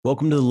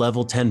Welcome to the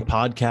Level 10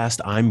 podcast.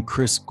 I'm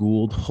Chris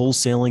Gould,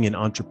 wholesaling and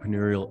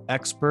entrepreneurial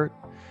expert.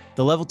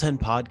 The Level 10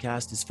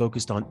 podcast is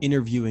focused on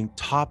interviewing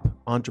top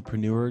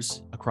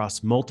entrepreneurs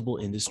across multiple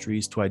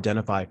industries to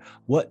identify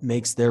what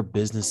makes their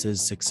businesses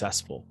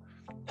successful.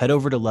 Head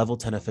over to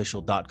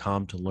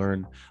level10official.com to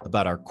learn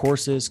about our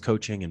courses,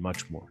 coaching, and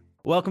much more.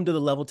 Welcome to the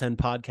Level 10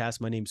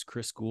 podcast. My name is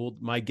Chris Gould.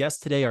 My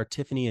guests today are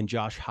Tiffany and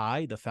Josh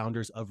High, the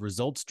founders of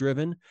Results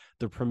Driven,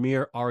 the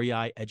premier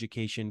REI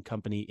education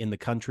company in the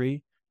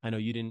country. I know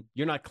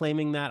you're not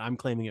claiming that. I'm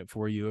claiming it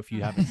for you if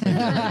you haven't claimed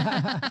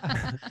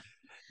it.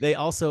 They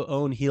also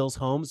own Heels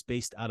Homes,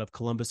 based out of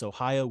Columbus,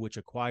 Ohio, which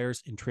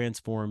acquires and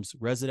transforms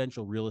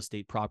residential real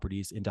estate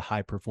properties into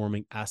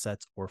high-performing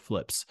assets or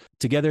flips.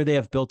 Together, they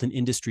have built an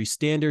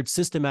industry-standard,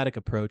 systematic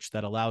approach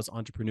that allows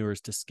entrepreneurs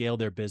to scale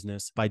their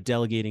business by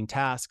delegating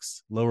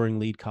tasks, lowering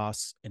lead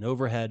costs and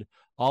overhead,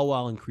 all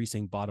while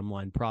increasing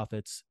bottom-line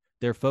profits.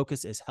 Their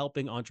focus is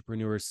helping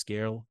entrepreneurs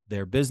scale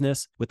their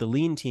business with a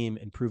lean team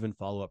and proven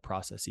follow-up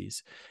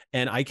processes.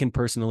 And I can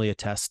personally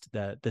attest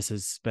that this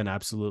has been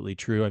absolutely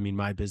true. I mean,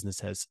 my business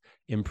has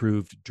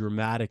improved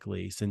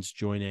dramatically since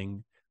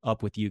joining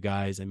up with you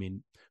guys. I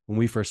mean, when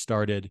we first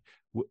started,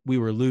 we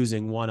were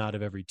losing 1 out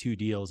of every 2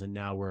 deals, and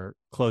now we're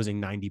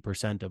closing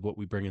 90% of what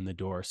we bring in the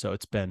door. So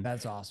it's been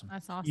That's awesome.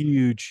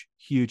 Huge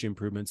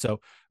improvement. So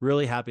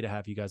really happy to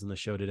have you guys on the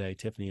show today,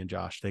 Tiffany and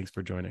Josh. Thanks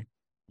for joining.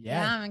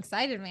 Yeah, I'm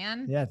excited,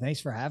 man. Yeah, thanks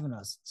for having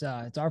us.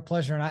 It's our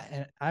pleasure,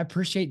 and I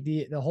appreciate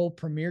the whole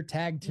premiere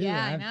tag too.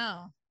 Yeah, I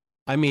know.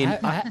 I mean,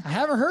 I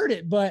haven't heard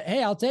it, but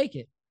hey, I'll take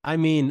it. I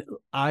mean,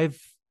 I've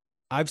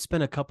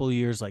spent a couple of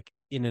years like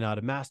in and out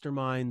of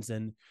masterminds,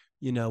 and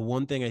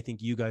one thing I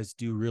think you guys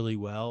do really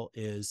well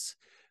is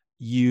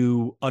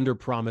you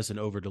underpromise and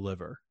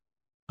overdeliver.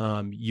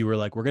 You were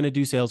like, we're going to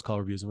do sales call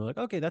reviews, and we're like,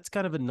 okay, that's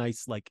kind of a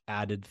nice like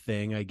added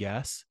thing, I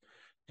guess.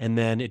 And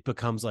then it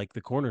becomes like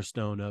the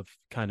cornerstone of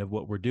kind of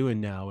what we're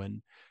doing now.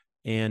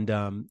 And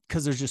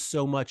because there's just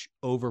so much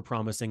over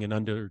promising and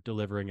under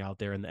delivering out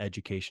there in the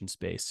education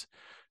space.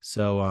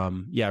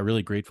 So yeah,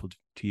 really grateful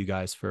to you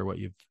guys for what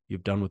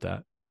you've done with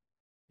that.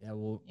 Yeah,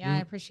 well, I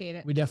appreciate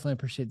it. We definitely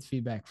appreciate the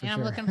feedback for sure.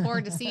 I'm looking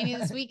forward to seeing you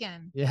this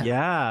weekend.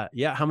 Yeah.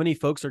 How many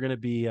folks are going to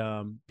be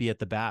at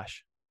the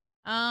bash?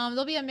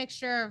 There'll be a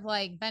mixture of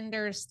like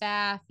vendors,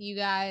 staff, you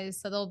guys.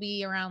 So there'll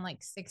be around like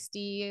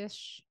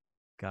 60-ish.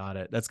 Got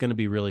it. That's going to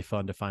be really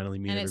fun to finally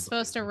meet. And it's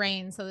supposed to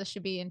rain, so this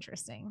should be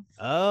interesting.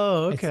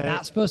 Oh, okay. It's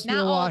not supposed to be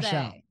a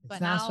washout.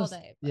 But not all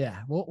day.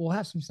 Yeah, we'll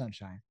have some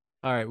sunshine.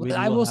 All right.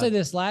 I will say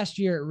this: last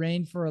year it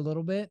rained for a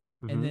little bit,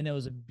 and then it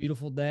was a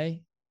beautiful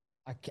day.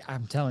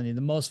 I'm telling you, the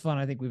most fun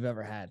I think we've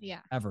ever had. Yeah.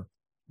 Ever.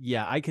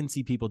 Yeah, I can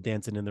see people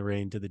dancing in the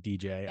rain to the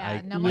DJ.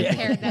 Yeah, no one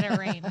cared that it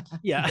rained.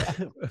 Yeah,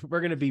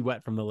 we're gonna be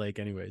wet from the lake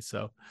anyway.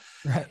 So,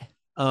 right.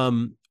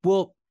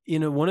 Well,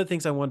 one of the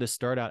things I wanted to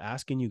start out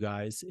asking you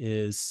guys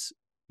is,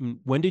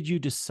 when did you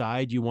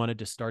decide you wanted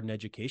to start an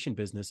education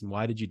business, and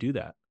why did you do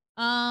that?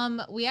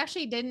 We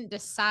actually didn't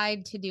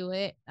decide to do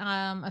it.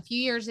 A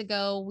few years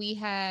ago, we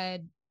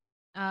had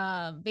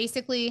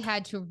basically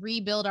had to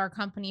rebuild our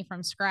company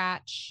from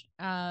scratch.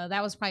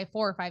 That was probably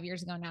 4 or 5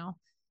 years ago now.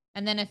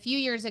 And then a few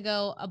years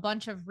ago, a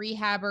bunch of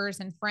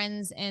rehabbers and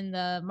friends in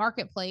the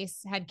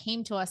marketplace had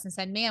came to us and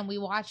said, man, we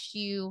watched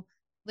you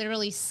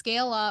literally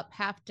scale up,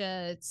 have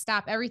to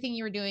stop everything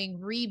you were doing,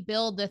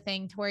 rebuild the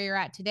thing to where you're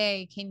at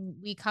today. Can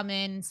we come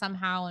in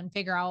somehow and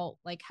figure out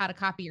like how to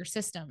copy your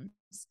systems?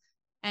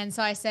 And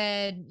so I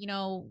said,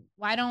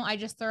 why don't I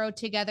just throw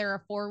together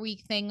a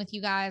 4-week thing with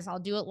you guys? I'll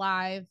do it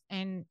live.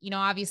 And,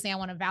 obviously I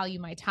want to value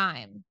my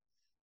time.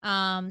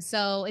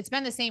 So it's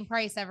been the same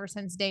price ever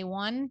since day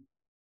one.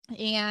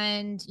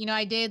 And,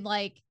 I did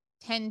like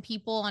 10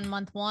 people on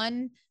month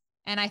 1.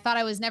 And I thought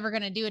I was never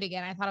going to do it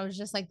again. I thought it was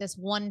just like this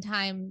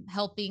one-time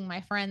helping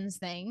my friends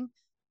thing.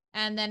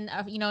 And then,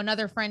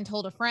 another friend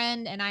told a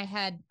friend, and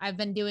I've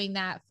been doing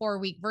that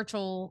 4-week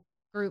virtual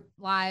group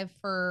live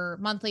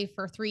monthly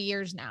for 3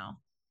 years now.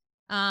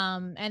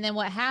 And then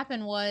what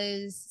happened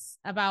was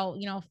about,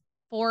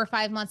 4 or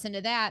 5 months into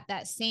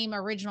that same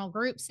original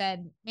group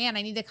said, man,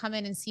 I need to come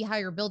in and see how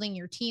you're building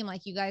your team.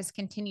 Like you guys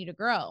continue to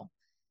grow.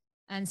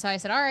 And so I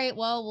said, all right,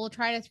 well, we'll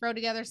try to throw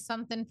together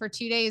something for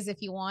 2 days if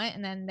you want.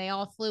 And then they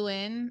all flew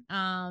in.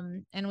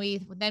 And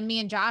then me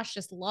and Josh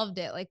just loved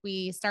it. Like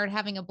we started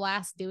having a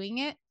blast doing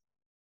it.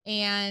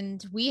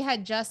 And we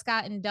had just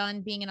gotten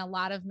done being in a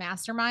lot of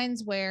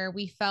masterminds where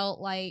we felt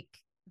like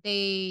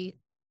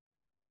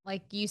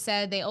like you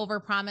said, they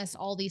overpromised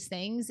all these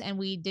things and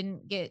we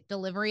didn't get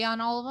delivery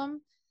on all of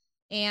them.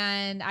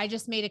 And I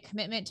just made a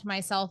commitment to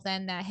myself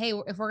then that, hey,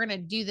 if we're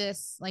going to do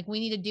this, like we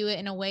need to do it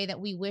in a way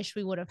that we wish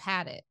we would have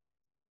had it.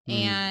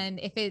 And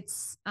if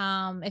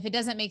it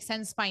doesn't make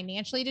sense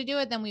financially to do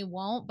it, then we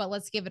won't, but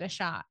let's give it a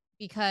shot,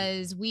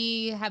 because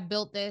we have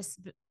built this,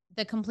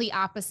 the complete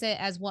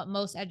opposite as what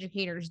most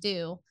educators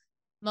do.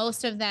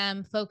 Most of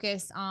them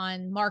focus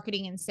on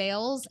marketing and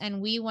sales. And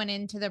we went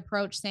into the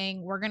approach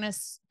saying, we're going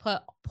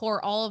to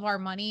pour all of our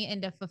money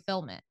into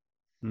fulfillment.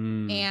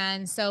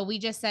 And so we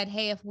just said,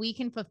 hey, if we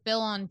can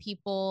fulfill on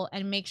people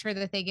and make sure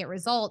that they get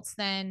results,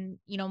 then,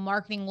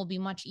 marketing will be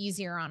much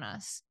easier on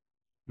us.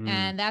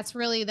 And that's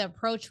really the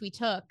approach we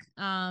took.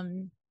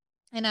 And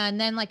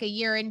then like a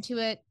year into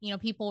it,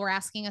 people were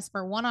asking us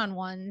for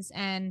one-on-ones,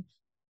 and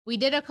we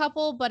did a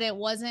couple, but it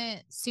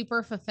wasn't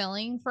super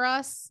fulfilling for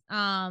us.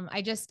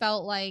 I just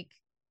felt like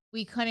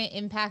we couldn't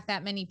impact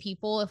that many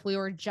people if we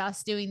were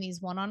just doing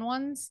these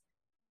one-on-ones.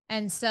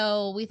 And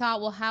so we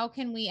thought, well, how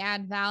can we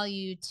add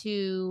value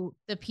to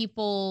the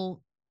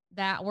people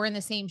that were in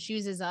the same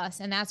shoes as us?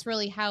 And that's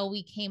really how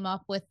we came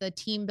up with the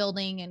team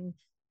building and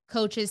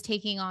coaches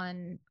taking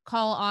on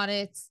call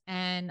audits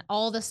and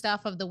all the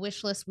stuff of the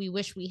wish list we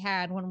wish we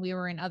had when we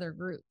were in other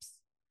groups.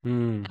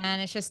 And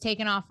it's just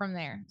taken off from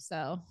there.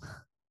 So.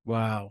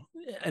 Wow.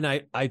 And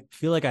I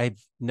feel like I've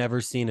never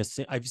seen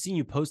I've seen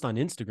you post on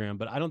Instagram,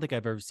 but I don't think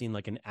I've ever seen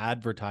like an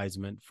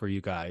advertisement for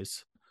you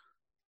guys.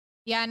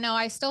 Yeah, no,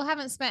 I still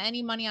haven't spent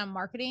any money on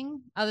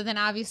marketing other than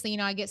obviously,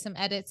 I get some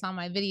edits on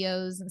my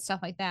videos and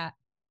stuff like that.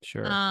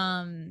 Sure.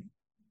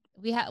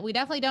 We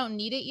definitely don't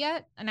need it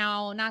yet.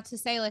 Now, not to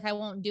say like I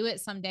won't do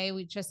it someday.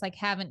 We just like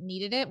haven't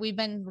needed it. We've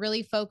been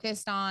really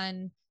focused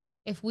on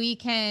if we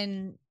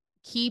can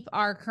keep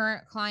our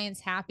current clients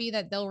happy,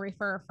 that they'll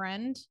refer a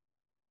friend.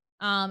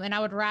 And I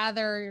would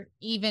rather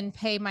even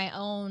pay my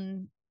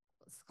own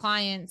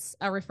clients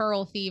a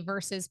referral fee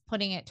versus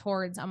putting it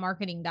towards a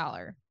marketing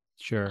dollar.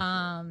 Sure.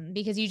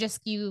 Because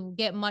you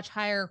get much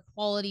higher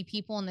quality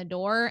people in the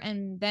door.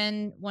 And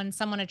then when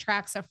someone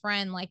attracts a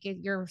friend, like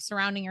you're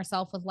surrounding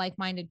yourself with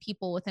like-minded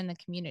people within the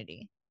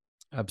community.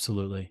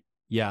 Absolutely.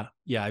 Yeah.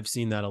 Yeah. I've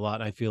seen that a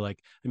lot. I feel like,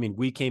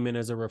 we came in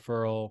as a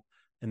referral,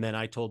 and then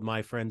I told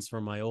my friends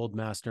from my old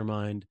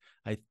mastermind.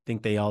 I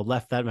think they all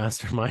left that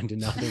mastermind and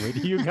now they're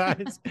with you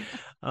guys.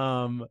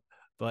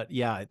 But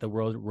yeah, the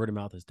word of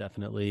mouth is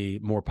definitely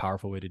a more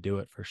powerful way to do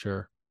it for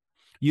sure.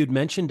 You'd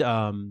mentioned,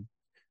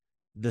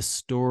 the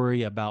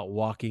story about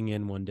walking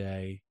in one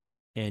day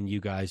and you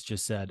guys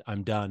just said,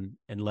 I'm done,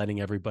 and letting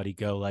everybody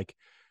go. Like,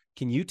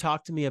 can you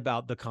talk to me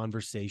about the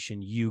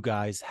conversation you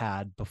guys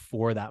had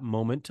before that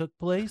moment took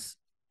place?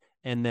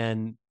 And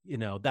then,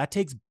 that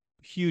takes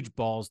huge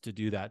balls to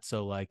do that.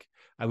 So like,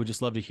 I would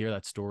just love to hear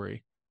that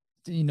story.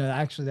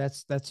 Actually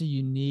that's a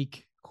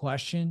unique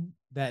question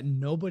that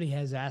nobody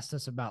has asked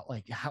us about.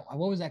 Like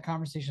what was that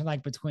conversation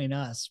like between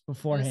us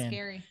beforehand? It was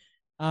scary.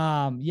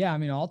 Yeah,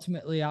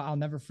 ultimately I'll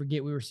never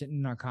forget, we were sitting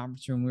in our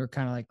conference room, we were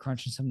kind of like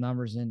crunching some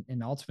numbers, and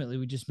ultimately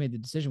we just made the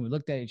decision. We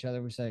looked at each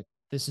other, we said,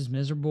 this is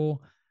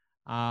miserable.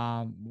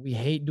 We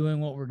hate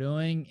doing what we're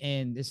doing,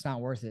 and it's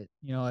not worth it.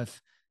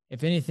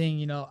 If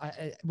anything,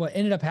 what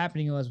ended up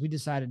happening was we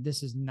decided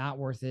this is not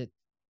worth it.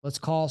 Let's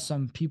call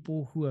some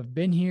people who have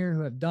been here,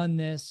 who have done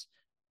this,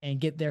 and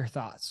get their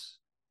thoughts.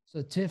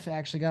 So Tiff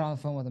actually got on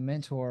the phone with a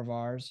mentor of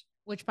ours.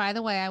 Which, by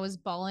the way, I was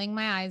bawling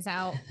my eyes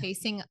out,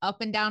 pacing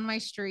up and down my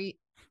street.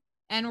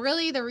 And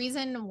really the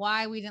reason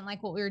why we didn't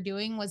like what we were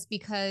doing was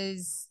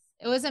because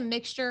it was a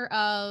mixture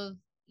of,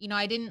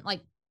 I didn't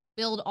like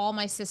build all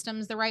my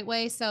systems the right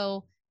way.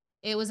 So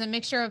it was a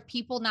mixture of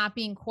people not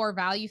being core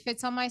value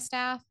fits on my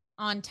staff,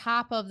 on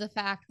top of the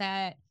fact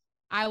that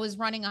I was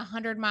running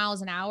 100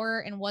 miles an hour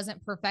and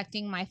wasn't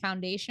perfecting my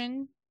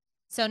foundation.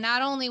 So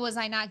not only was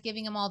I not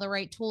giving them all the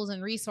right tools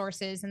and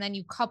resources, and then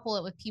you couple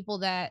it with people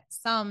that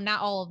some,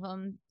 not all of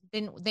them,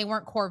 they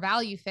weren't core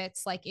value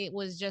fits. Like it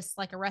was just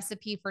like a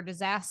recipe for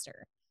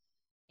disaster.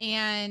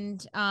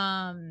 And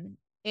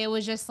it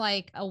was just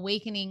like a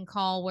awakening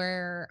call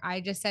where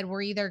I just said,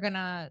 we're either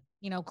gonna,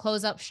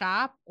 close up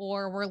shop,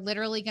 or we're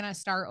literally gonna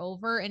start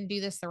over and do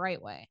this the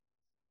right way.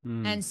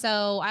 And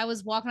so I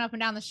was walking up and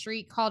down the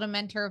street, called a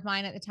mentor of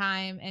mine at the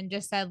time, and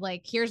just said,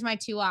 like, here's my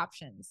two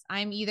options.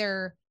 I'm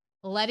either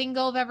letting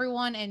go of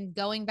everyone and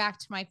going back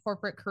to my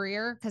corporate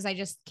career because I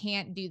just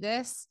can't do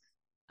this.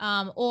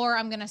 Or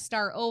I'm going to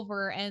start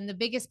over. And the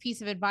biggest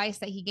piece of advice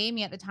that he gave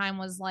me at the time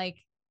was like,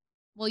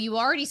 well, you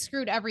already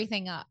screwed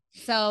everything up.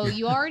 So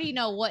you already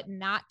know what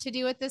not to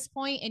do at this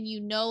point, and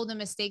the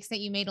mistakes that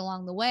you made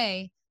along the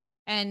way.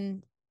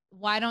 And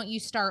why don't you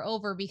start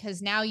over?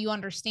 Because now you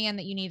understand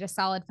that you need a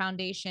solid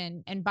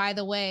foundation. And by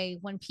the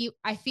way,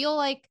 I feel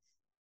like,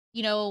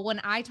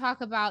 when I talk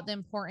about the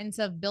importance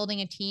of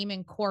building a team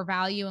and core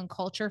value and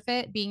culture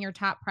fit being your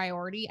top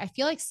priority, I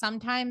feel like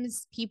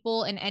sometimes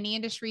people in any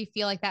industry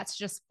feel like that's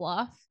just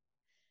fluff,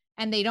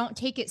 and they don't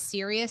take it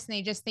serious, and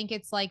they just think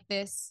it's like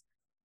this,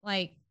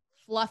 like,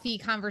 fluffy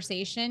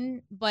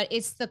conversation, but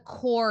it's the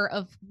core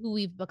of who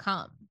we've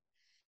become.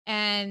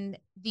 And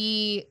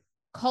the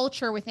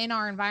culture within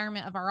our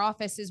environment of our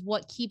office is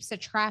what keeps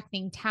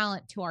attracting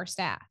talent to our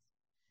staff.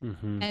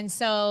 And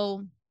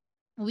so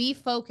we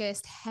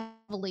focused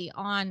heavily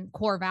on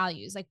core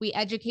values. Like we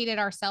educated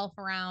ourselves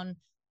around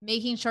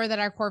making sure that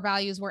our core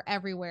values were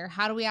everywhere.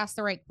 How do we ask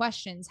the right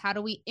questions? How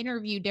do we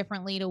interview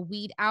differently to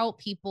weed out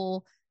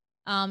people,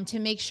 to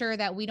make sure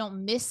that we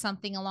don't miss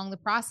something along the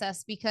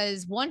process?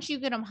 Because once you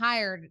get them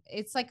hired,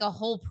 it's like a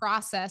whole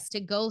process to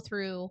go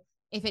through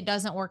if it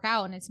doesn't work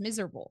out and it's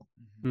miserable.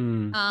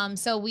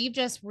 So we've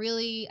just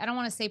really, I don't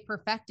want to say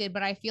perfected,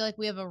 but I feel like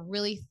we have a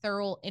really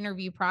thorough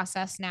interview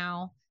process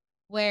now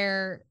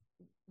where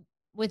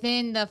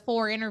within the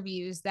 4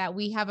 interviews that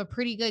we have a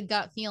pretty good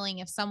gut feeling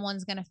if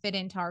someone's going to fit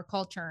into our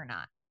culture or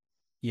not.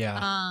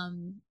 Yeah.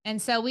 And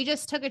so we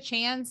just took a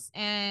chance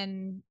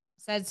and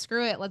said,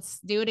 screw it, let's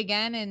do it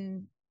again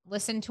and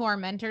listen to our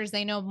mentors.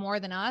 They know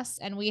more than us.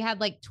 And we had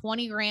like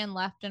 20 grand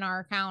left in our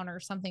account or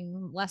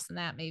something less than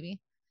that, maybe.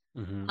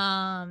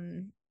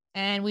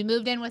 And we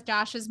moved in with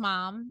Josh's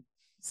mom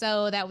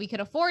so that we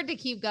could afford to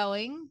keep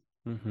going.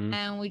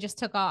 And we just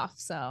took off.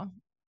 So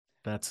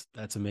that's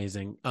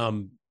amazing.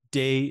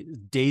 Day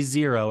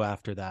 0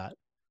 after that,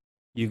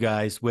 you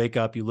guys wake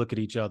up, you look at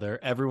each other,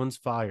 everyone's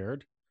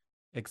fired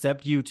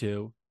except you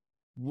two.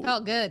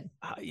 Felt good.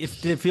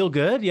 Did it feel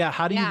good? Yeah.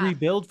 How do you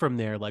rebuild from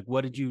there? Like,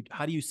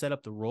 how do you set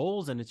up the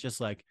roles? And it's just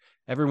like,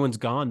 everyone's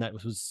gone that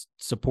was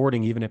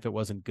supporting, even if it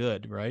wasn't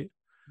good. Right.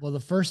 Well, the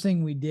first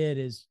thing we did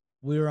is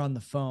we were on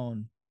the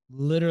phone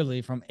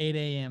literally from 8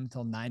 a.m.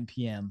 till 9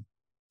 p.m.,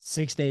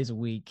 6 days a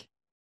week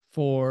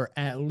for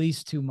at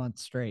least 2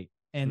 months straight.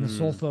 And the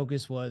sole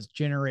focus was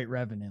generate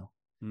revenue,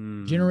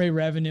 and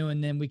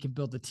then we can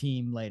build a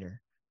team later.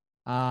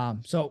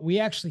 So we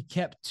actually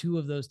kept 2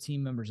 of those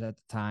team members at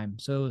the time.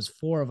 So it was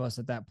 4 of us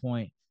at that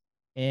point,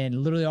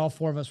 and literally all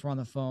 4 of us were on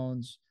the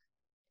phones,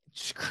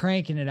 just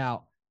cranking it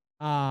out.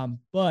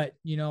 But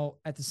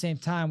at the same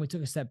time, we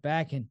took a step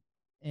back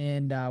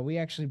and we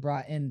actually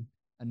brought in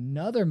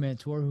another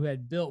mentor who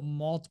had built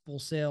multiple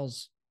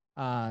sales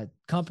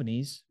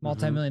companies,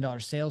 multi-million-dollar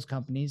sales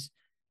companies.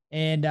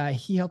 And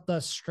he helped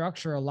us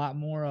structure a lot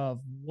more of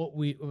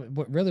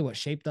what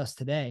shaped us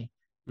today.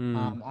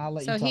 I'll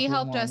let you talk he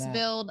helped more us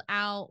build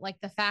out like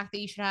the fact that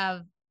you should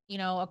have,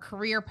 a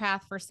career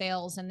path for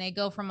sales, and they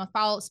go from a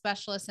follow-up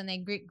specialist and they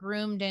get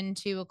groomed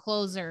into a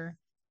closer.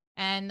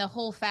 And the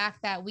whole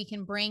fact that we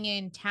can bring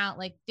in talent,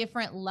 like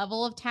different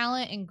level of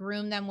talent, and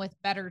groom them with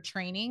better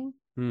training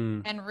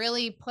and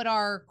really put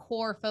our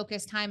core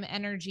focus, time,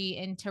 energy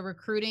into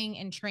recruiting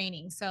and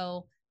training.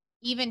 So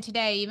even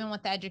today, even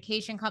with the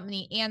education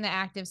company and the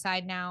active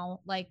side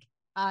now, like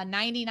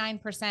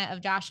 99%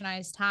 of Josh and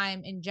I's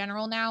time in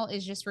general now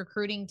is just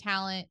recruiting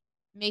talent,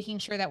 making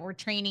sure that we're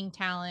training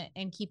talent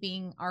and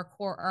keeping our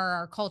core or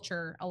our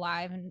culture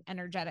alive and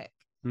energetic.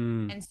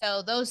 And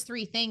so those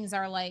 3 things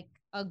are like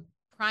a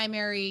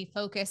primary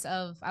focus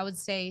of, I would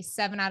say,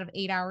 7 out of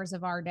 8 hours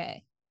of our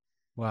day.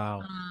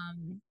 Wow.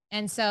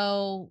 And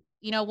so,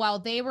 while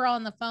they were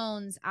on the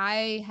phones,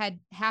 I had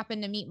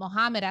happened to meet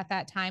Mohammed at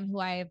that time, who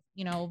I've,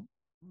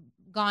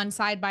 gone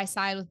side by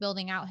side with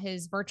building out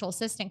his virtual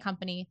assistant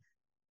company.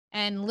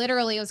 And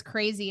literally it was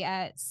crazy.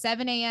 At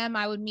 7 a.m.,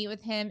 I would meet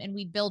with him and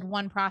we'd build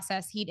one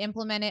process. He'd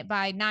implement it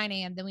by 9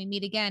 a.m. Then we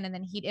meet again. And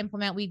then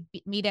we'd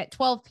meet at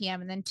 12 p.m.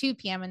 and then 2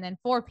 p.m. and then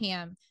 4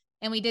 p.m.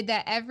 And we did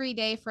that every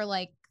day for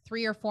like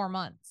 3 or 4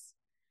 months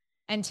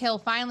until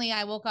finally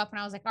I woke up and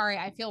I was like, all right,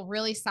 I feel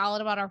really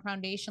solid about our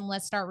foundation.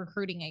 Let's start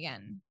recruiting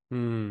again.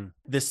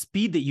 The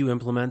speed that you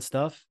implement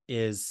stuff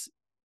is,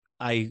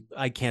 I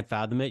can't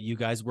fathom it. You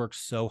guys work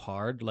so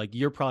hard. Like,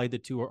 you're probably the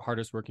 2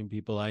 hardest working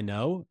people I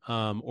know,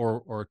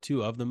 or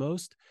 2 of the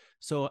most.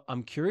 So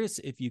I'm curious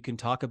if you can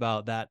talk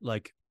about that.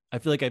 Like, I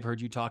feel like I've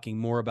heard you talking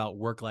more about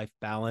work-life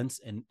balance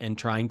and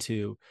trying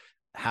to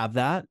have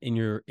that in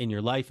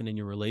your life and in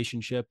your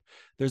relationship.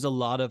 There's a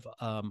lot of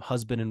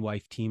husband and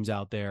wife teams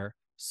out there,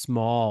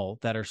 small,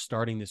 that are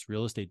starting this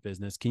real estate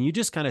business. Can you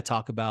just kind of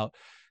talk about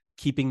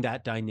keeping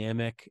that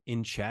dynamic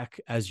in check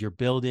as you're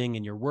building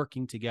and you're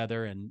working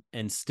together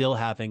and still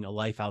having a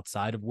life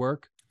outside of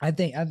work? I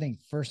think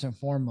first and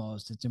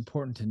foremost, it's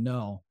important to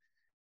know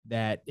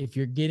that if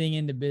you're getting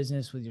into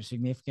business with your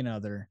significant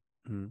other,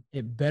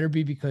 it better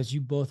be because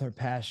you both are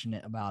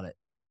passionate about it.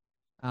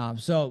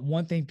 So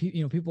one thing,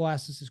 people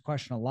ask us this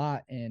question a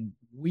lot, and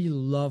we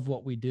love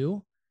what we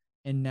do.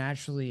 And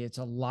naturally, it's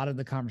a lot of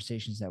the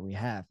conversations that we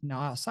have.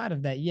 Now, outside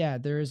of that, yeah,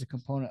 there is a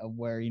component of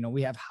where,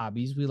 we have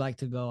hobbies. We like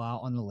to go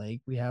out on the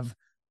lake. We have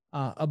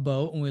a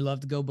boat, and we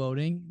love to go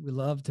boating. We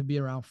love to be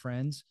around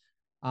friends.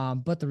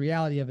 But the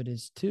reality of it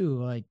is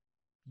too, like,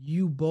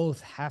 you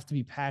both have to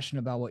be passionate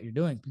about what you're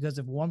doing, because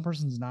if one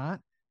person's not,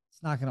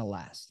 it's not going to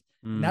last.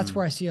 And that's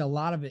where I see a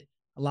lot of it.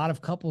 A lot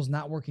of couples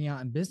not working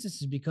out in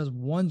businesses because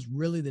one's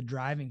really the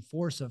driving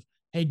force of,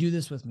 hey, do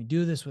this with me,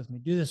 do this with me,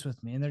 do this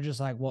with me. And they're just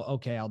like, well,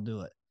 okay, I'll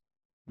do it.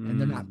 And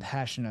they're not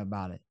passionate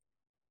about it.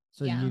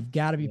 So you've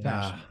got to be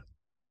passionate.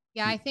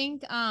 Yeah. I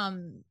think,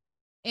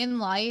 in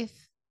life,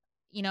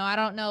 I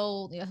don't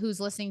know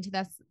who's listening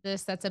to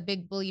that's a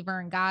big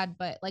believer in God,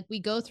 but like, we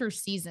go through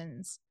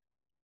seasons,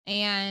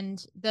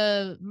 and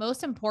the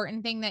most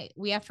important thing that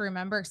we have to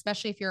remember,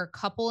 especially if you're a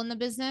couple in the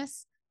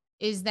business,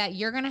 is that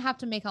you're going to have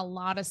to make a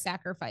lot of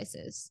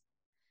sacrifices.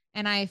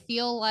 And I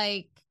feel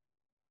like,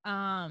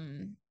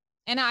 and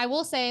I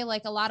will say,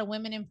 like, a lot of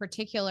women in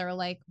particular,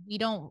 like, we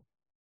don't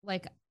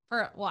like,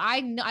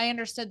 I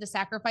understood the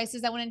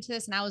sacrifices that went into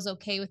this, and I was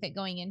okay with it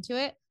going into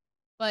it.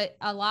 But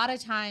a lot of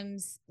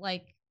times,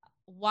 like,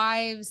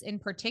 wives in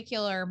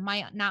particular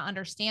might not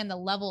understand the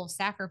level of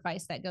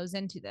sacrifice that goes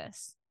into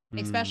this,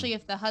 especially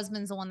if the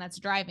husband's the one that's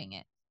driving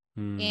it.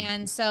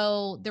 And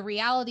so the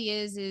reality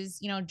is,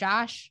 you know,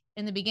 Josh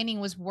in the beginning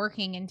was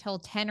working until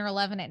 10 or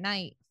 11 at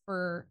night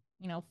for,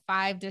 you know,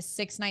 5 to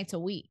 6 nights a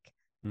week.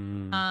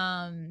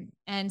 And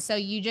so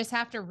you just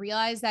have to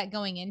realize that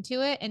going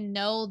into it and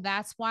know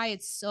that's why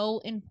it's so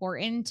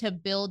important to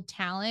build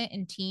talent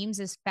and teams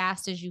as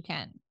fast as you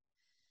can.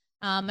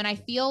 And I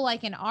feel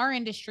like in our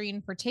industry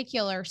in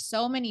particular,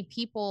 so many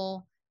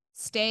people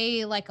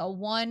stay like a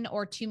 1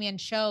 or 2 man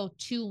show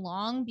too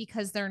long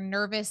because they're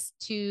nervous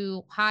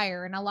to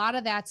hire. And a lot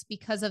of that's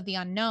because of the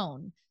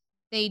unknown.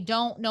 They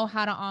don't know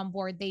how to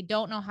onboard. They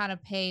don't know how to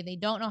pay. They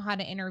don't know how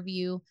to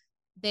interview.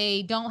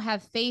 They don't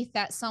have faith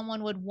that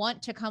someone would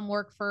want to come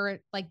work for,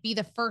 like, be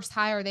the first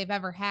hire they've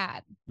ever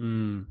had.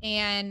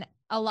 And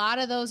a lot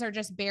of those are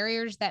just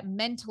barriers that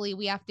mentally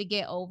we have to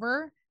get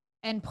over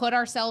and put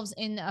ourselves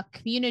in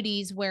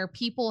communities where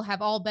people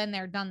have all been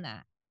there, done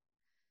that.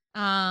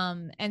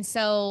 And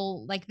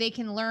so like they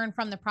can learn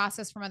from the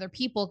process from other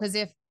people. Cause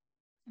if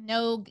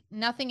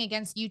nothing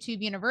against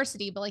YouTube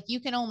University, but like you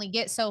can only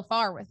get so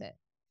far with it.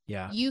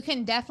 Yeah. You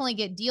can definitely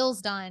get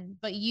deals done,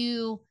 but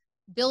you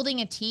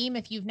building a team,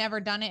 if you've never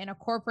done it in a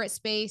corporate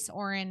space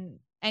or in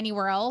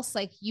anywhere else,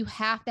 like you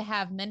have to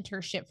have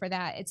mentorship for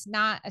that. It's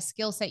not a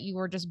skill set you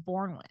were just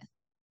born with.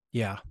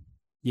 Yeah.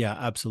 Yeah,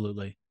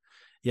 absolutely.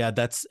 Yeah.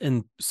 That's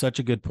such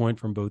a good point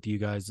from both of you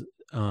guys,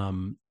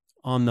 on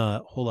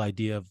the whole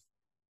idea of,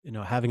 you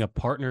know, having a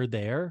partner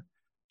there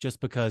just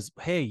because,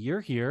 hey,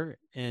 you're here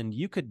and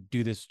you could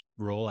do this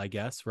role, I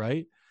guess.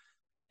 Right.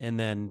 And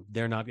then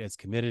they're not as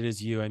committed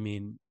as you. I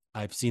mean,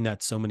 I've seen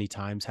that so many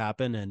times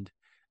happen, and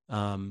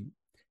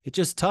it's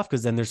just tough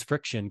because then there's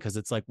friction because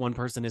it's like one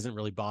person isn't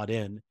really bought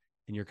in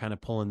and you're kind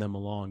of pulling them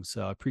along.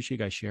 So I appreciate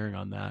you guys sharing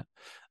on that.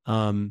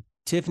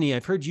 Tiffany,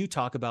 I've heard you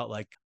talk about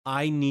like,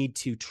 I need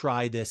to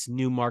try this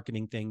new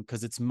marketing thing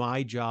because it's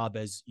my job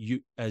as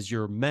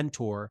your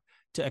mentor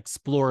to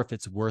explore if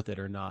it's worth it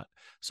or not.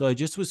 So I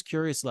just was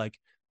curious, like,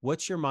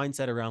 what's your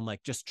mindset around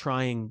like just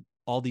trying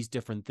all these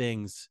different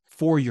things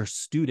for your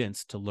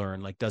students to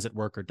learn? Like, does it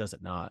work or does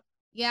it not?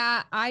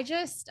 Yeah, I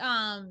just,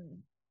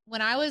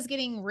 when I was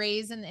getting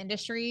raised in the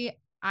industry,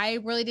 I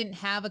really didn't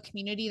have a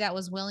community that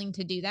was willing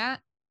to do that.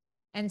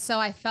 And so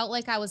I felt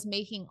like I was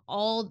making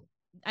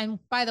and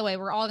by the way,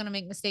 we're all going to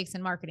make mistakes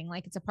in marketing.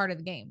 Like it's a part of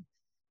the game.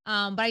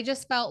 But I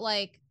just felt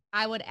like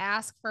I would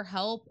ask for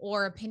help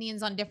or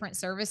opinions on different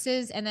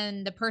services, and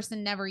then the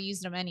person never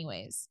used them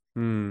anyways.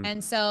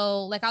 And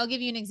so like, I'll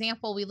give you an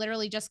example. We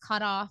literally just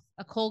cut off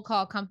a cold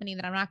call company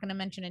that I'm not going to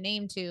mention a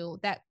name to,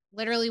 that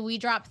literally we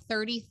dropped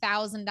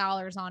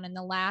 $30,000 on in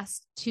the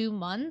last 2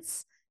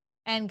 months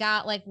and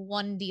got like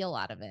 1 deal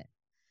out of it.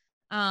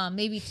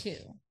 Maybe 2.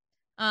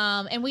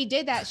 And we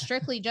did that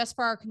strictly just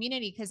for our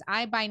community. Cause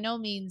I, by no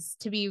means,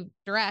 to be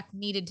direct,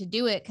 needed to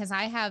do it. Cause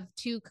I have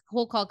 2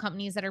 cold call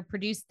companies that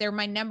they're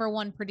my number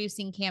 1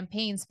 producing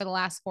campaigns for the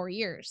last 4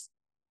 years.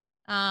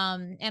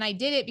 And I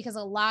did it because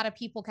a lot of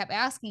people kept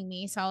asking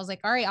me. So I was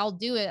like, all right, I'll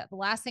do it. The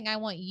last thing I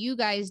want you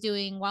guys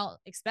doing, well,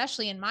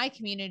 especially in my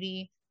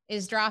community,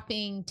 is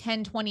dropping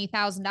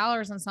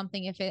 $10,000-$20,000 on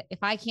something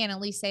if I can't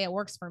at least say it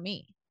works for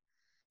me.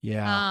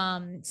 Yeah.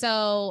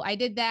 So I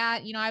did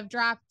that. You know,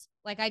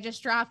 I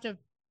just dropped a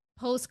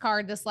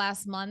postcard this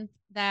last month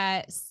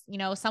that, you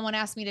know, someone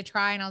asked me to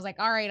try, and I was like,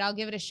 all right, I'll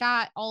give it a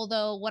shot.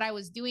 Although what I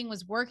was doing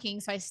was working.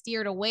 So I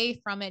steered away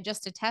from it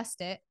just to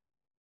test it,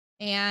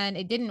 and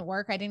it didn't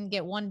work. I didn't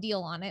get 1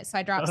 deal on it. So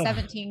I dropped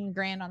 17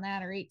 grand on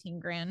that, or 18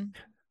 grand.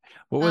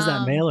 What was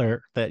that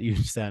mailer that you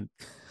sent?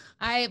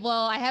 I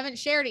haven't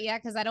shared it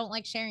yet because I don't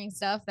like sharing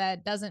stuff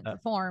that doesn't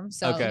perform.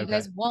 So you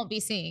guys won't be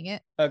seeing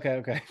it.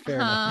 Okay. Fair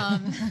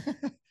enough.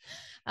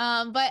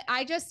 But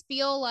I just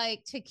feel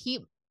like to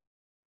keep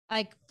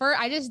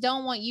I just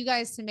don't want you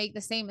guys to make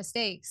the same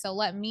mistake. So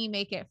let me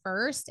make it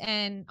first.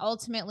 And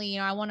ultimately, you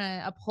know, I want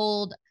to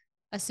uphold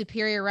a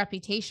superior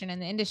reputation in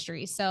the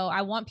industry. So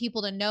I want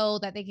people to know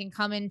that they can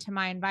come into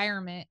my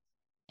environment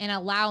and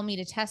allow me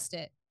to test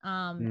it.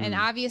 And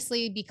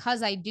obviously,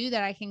 because I do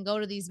that, I can go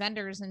to these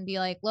vendors and be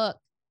like, look,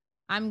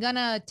 I'm going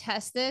to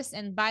test this.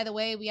 And by the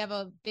way, we have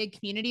a big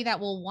community that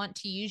will want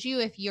to use you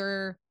if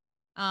you're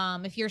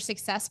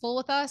successful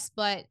with us,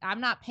 but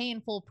I'm not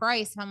paying full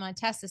price if I'm going to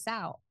test this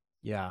out.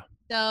 Yeah.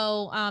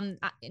 So,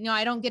 you know,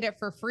 I don't get it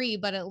for free,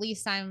 but at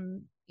least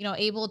I'm, you know,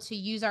 able to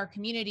use our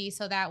community.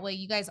 So that way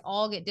you guys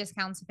all get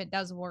discounts if it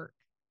does work.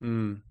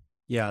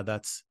 Yeah,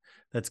 that's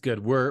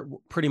good. We're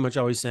pretty much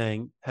always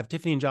saying, have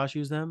Tiffany and Josh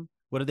used them?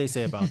 What did they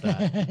say about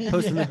that?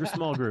 Post in the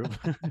small group.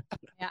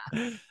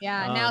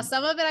 Yeah. Now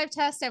some of it I've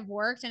tested have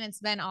worked and it's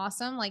been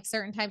awesome, like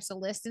certain types of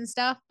lists and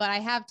stuff, but I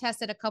have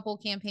tested a couple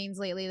campaigns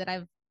lately that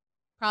I've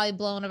probably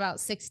blown about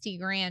 60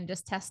 grand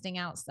just testing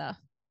out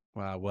stuff.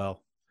 Wow.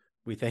 Well,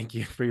 we thank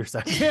you for your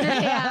session.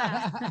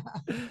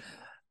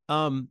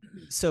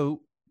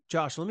 So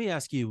Josh, let me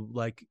ask you,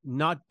 like,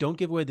 don't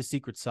give away the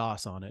secret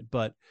sauce on it,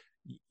 but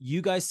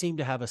you guys seem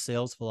to have a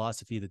sales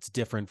philosophy that's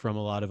different from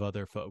a lot of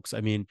other folks.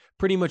 I mean,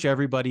 pretty much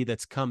everybody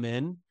that's come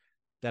in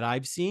that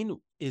I've seen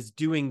is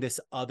doing this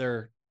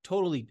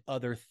totally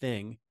other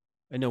thing.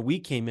 I know we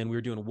came in, we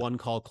were doing a one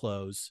call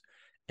close,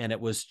 and it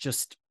was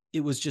just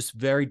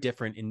very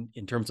different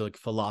in terms of like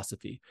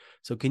philosophy.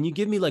 So can you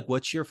give me like,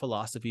 what's your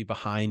philosophy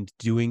behind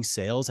doing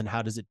sales, and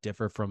how does it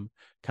differ from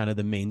kind of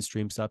the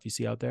mainstream stuff you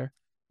see out there?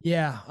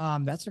 Yeah,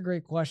 that's a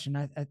great question.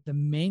 The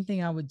main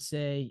thing I would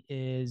say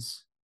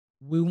is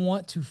we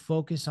want to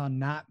focus on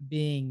not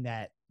being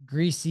that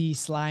greasy,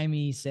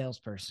 slimy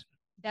salesperson.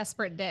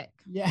 Desperate dick.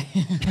 Yeah.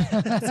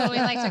 That's what we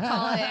like to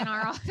call it in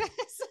our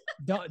office.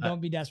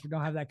 Don't be desperate.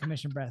 Don't have that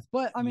commission breath.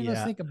 But I mean,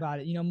 let's think about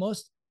it. You know,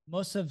 most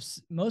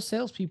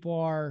salespeople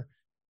are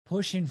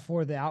pushing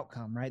for the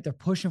outcome, right? They're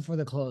pushing for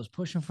the close,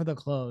 pushing for the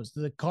close.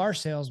 The car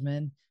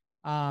salesman,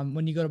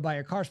 when you go to buy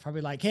your car, is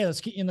probably like, hey, let's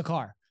get you in the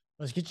car.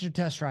 Let's get you to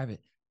test drive it.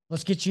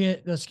 Let's get you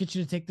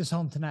to take this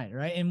home tonight,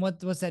 right? And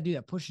what's that do?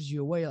 That pushes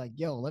you away. Like,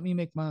 yo, let me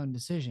make my own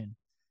decision.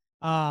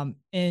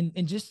 And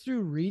just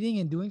through reading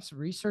and doing some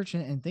research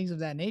and things of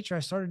that nature, I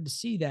started to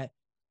see that,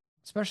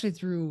 especially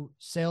through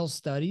sales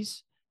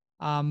studies,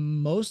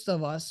 most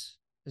of us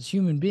as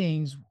human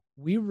beings,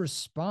 we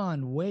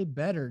respond way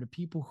better to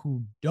people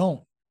who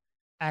don't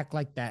act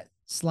like that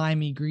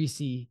slimy,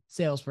 greasy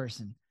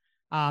salesperson.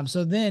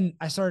 So then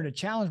I started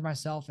to challenge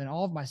myself in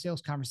all of my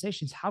sales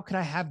conversations. How could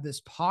I have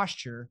this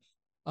posture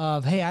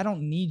of, hey, I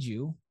don't need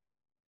you,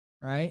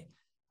 right?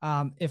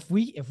 If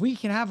we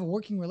can have a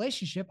working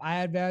relationship, I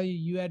add value,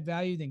 you add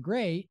value, then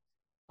great.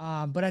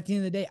 But at the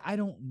end of the day, I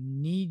don't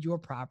need your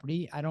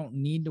property. I don't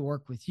need to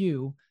work with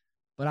you,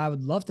 but I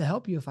would love to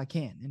help you if I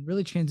can. And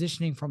really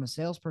transitioning from a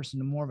salesperson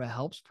to more of a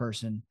helps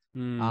person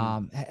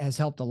has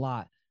helped a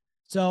lot.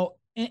 So,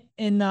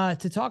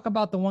 to talk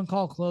about the one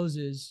call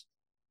closes,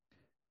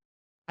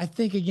 I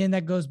think again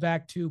that goes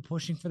back to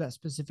pushing for that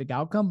specific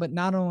outcome. But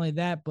not only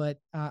that, but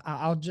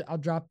I'll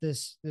drop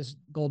this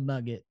gold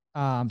nugget.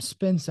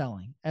 Spin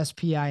Selling,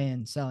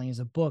 SPIN Selling, is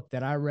a book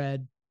that I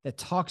read that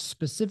talks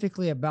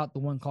specifically about the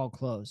one call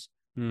close.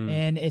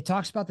 And it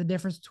talks about the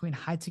difference between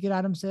high ticket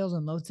item sales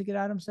and low ticket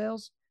item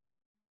sales.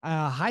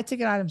 High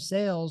ticket item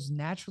sales,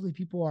 naturally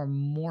people are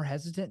more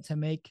hesitant to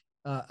make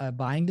a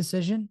buying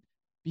decision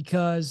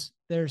because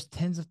there's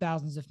tens of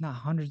thousands, if not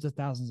hundreds of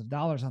thousands of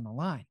dollars on the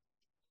line.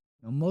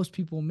 You know, most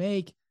people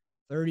make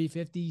 30,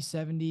 50,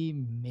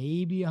 70,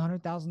 maybe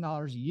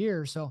 $100,000 a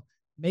year. So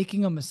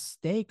making a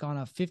mistake on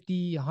a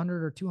 $50, $100,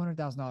 or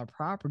 $200,000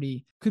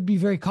 property could be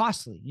very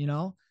costly, you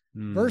know,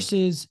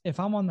 versus if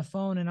I'm on the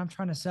phone and I'm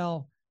trying to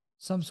sell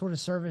some sort of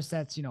service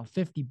that's, you know,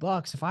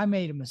 $50. If I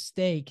made a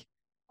mistake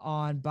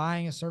on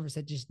buying a service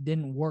that just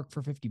didn't work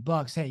for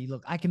 $50, hey,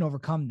 look, I can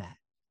overcome that.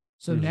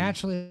 So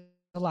naturally,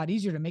 a lot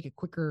easier to make a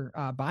quicker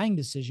buying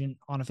decision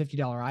on a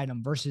 $50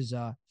 item versus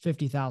a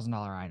 $50,000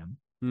 item.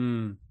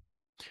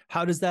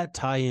 How does that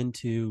tie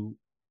into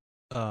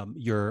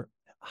your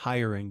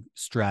hiring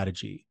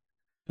strategy?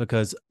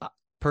 Because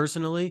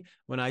personally,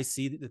 when I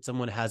see that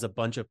someone has a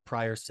bunch of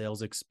prior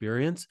sales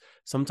experience,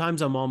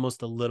 sometimes I'm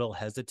almost a little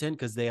hesitant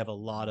because they have a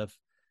lot of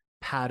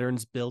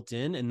patterns built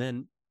in. And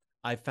then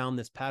I found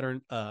this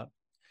pattern,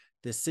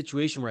 this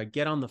situation where I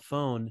get on the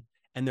phone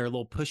and they're a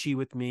little pushy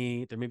with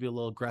me. They're maybe a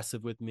little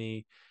aggressive with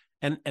me.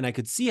 And I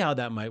could see how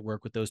that might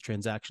work with those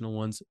transactional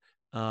ones.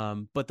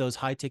 But those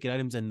high ticket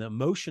items and the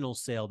emotional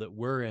sale that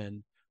we're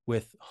in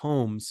with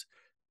homes,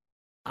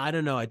 I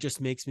don't know. It just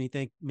makes me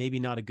think maybe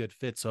not a good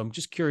fit. So I'm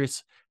just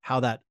curious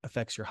how that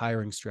affects your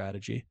hiring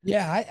strategy.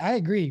 Yeah, I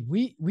agree.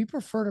 We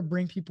prefer to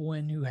bring people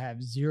in who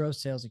have zero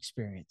sales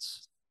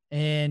experience.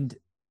 And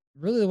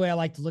really the way I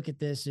like to look at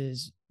this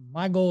is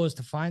my goal is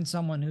to find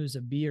someone who's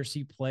a B or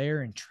C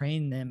player and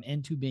train them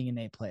into being an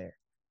A player.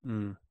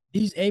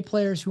 These A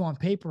players who on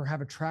paper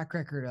have a track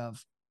record of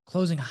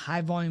closing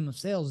high volume of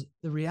sales,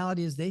 the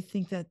reality is they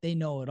think that they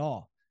know it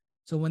all.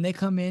 So when they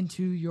come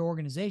into your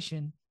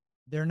organization,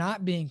 they're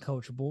not being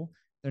coachable.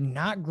 They're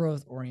not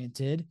growth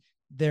oriented.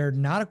 They're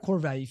not a core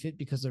value fit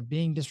because they're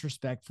being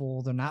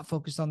disrespectful. They're not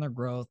focused on their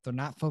growth. They're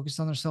not focused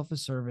on their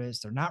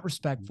self-service. They're not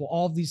respectful,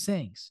 all of these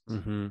things.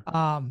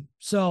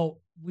 So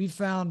we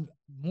found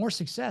more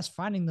success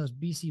finding those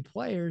BC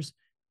players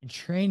and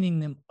training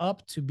them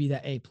up to be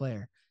that A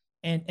player.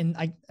 And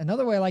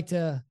another way I like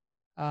to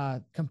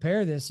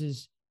compare this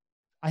is,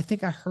 I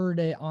think I heard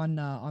it on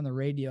the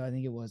radio. I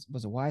think it was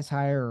a Wise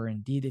Hire or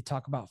Indeed. They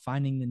talk about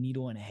finding the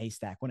needle in a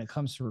haystack when it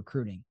comes to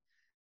recruiting.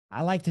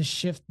 I like to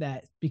shift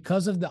that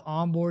because of the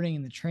onboarding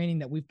and the training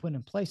that we've put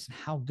in place and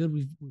how good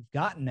we've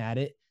gotten at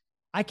it.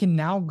 I can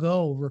now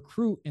go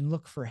recruit and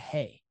look for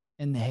hay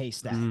in the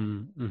haystack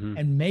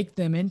and make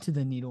them into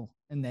the needle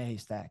in the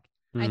haystack.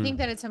 I think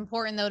that it's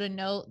important though to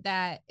note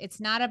that it's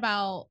not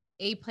about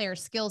A player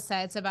skill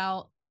set. It's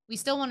about, we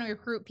still want to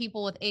recruit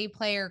people with A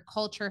player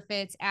culture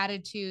fits,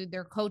 attitude.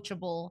 They're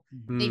coachable.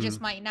 They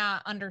just might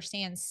not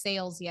understand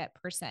sales yet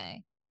per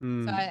se.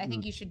 So I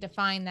think you should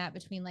define that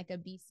between like a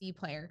BC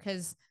player.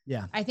 Cause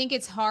I think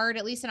it's hard,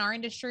 at least in our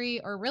industry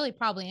or really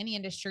probably any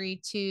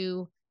industry,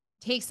 to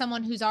take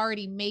someone who's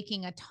already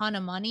making a ton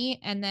of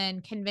money and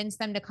then convince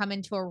them to come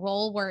into a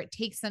role where it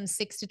takes them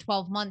 6 to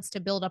 12 months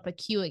to build up a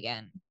queue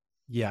again.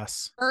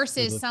 Yes.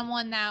 versus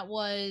someone that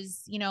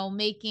was,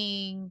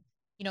 making,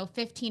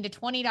 $15 to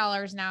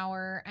 $20 an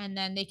hour, and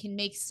then they can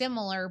make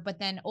similar, but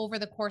then over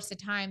the course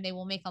of time, they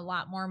will make a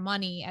lot more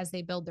money as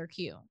they build their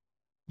queue.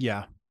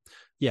 Yeah.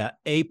 Yeah.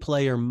 A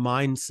player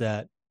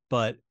mindset,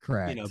 but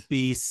Correct.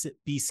 B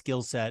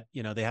skill set,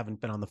 they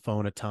haven't been on the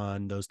phone a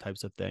ton, those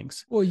types of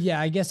things. Well, yeah,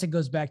 I guess it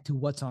goes back to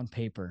what's on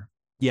paper.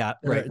 Yeah.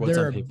 Right. What's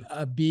on paper?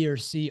 A B or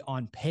C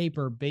on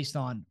paper based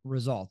on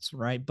results,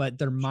 right? But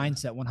their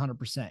mindset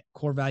 100%,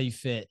 core value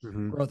fit,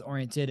 growth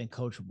oriented, and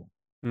coachable.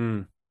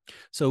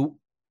 So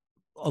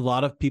a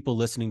lot of people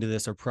listening to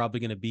this are probably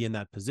going to be in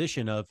that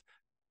position of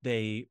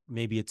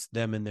maybe it's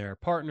them and their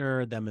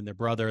partner, them and their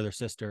brother, their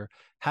sister,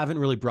 haven't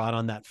really brought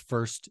on that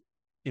first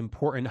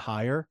important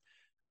hire.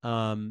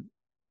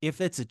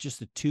 If it's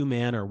just a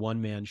 2-man or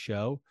 1-man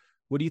show,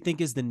 what do you think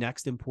is the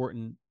next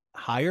important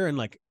hire? And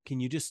can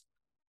you just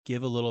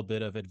give a little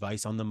bit of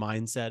advice on the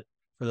mindset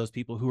for those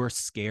people who are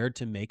scared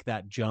to make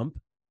that jump?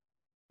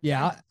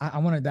 Yeah, I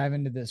want to dive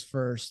into this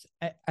first.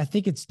 I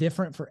think it's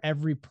different for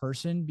every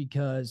person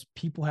because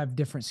people have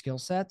different skill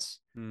sets.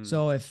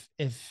 So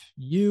if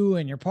you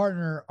and your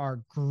partner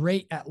are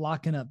great at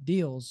locking up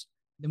deals,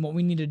 then what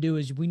we need to do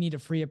is we need to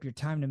free up your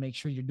time to make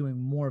sure you're doing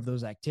more of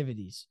those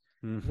activities.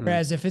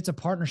 Whereas if it's a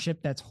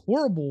partnership that's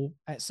horrible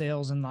at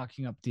sales and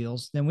locking up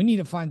deals, then we need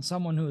to find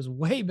someone who is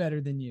way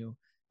better than you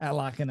at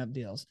locking up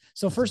deals.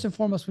 So first and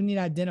foremost, we need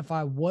to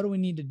identify what do we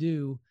need to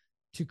do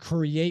to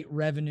create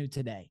revenue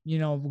today.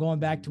 Going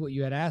back to what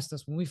you had asked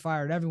us, when we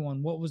fired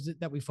everyone, what was it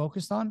that we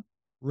focused on?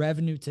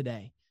 Revenue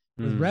today.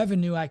 With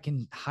revenue, I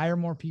can hire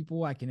more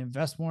people, I can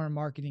invest more in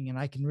marketing, and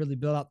I can really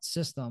build out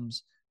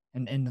systems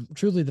and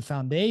truly the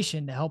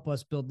foundation to help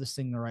us build this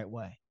thing the right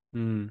way.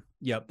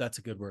 Yep. That's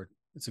a good word.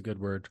 It's a good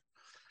word.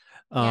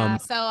 Yeah.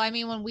 So,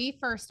 when we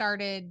first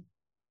started,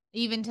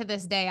 even to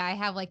this day, I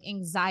have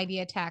anxiety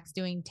attacks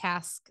doing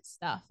task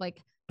stuff.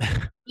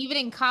 Even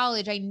in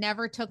college, I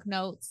never took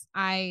notes.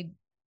 I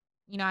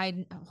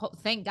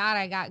thank God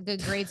I got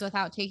good grades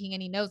without taking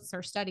any notes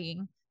or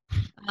studying.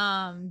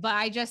 But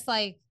I just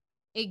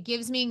it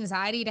gives me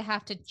anxiety to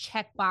have to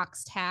check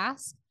box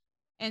tasks.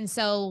 And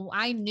so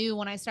I knew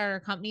when I started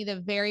a company, the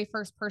very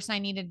first person I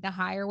needed to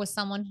hire was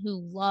someone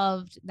who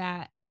loved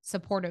that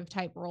supportive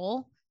type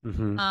role.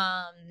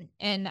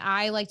 And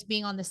I liked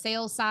being on the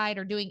sales side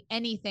or doing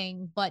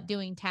anything but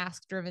doing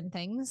task driven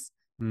things.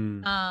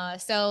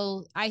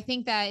 So I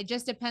think that it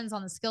just depends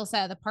on the skill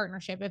set of the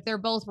partnership. If they're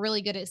both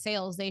really good at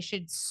sales, they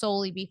should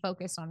solely be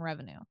focused on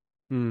revenue.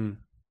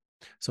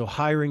 So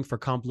hiring for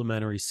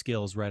complementary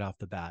skills right off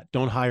the bat.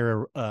 Don't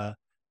hire a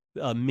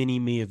mini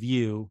me of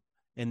you,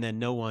 and then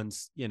no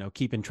one's,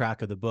 keeping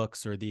track of the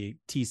books or the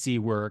TC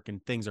work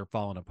and things are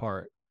falling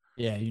apart.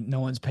 Yeah. No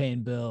one's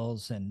paying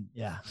bills, and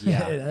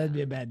that'd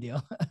be a bad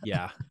deal.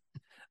 Yeah.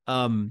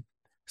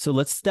 So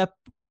let's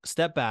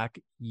step back.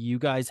 You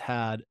guys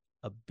had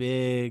a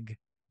big,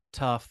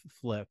 tough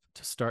flip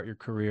to start your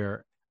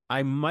career.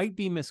 I might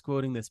be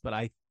misquoting this, but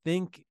I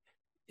think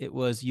it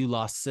was you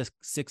lost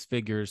six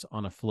figures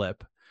on a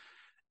flip,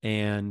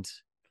 and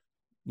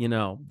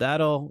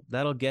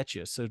that'll get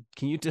you. So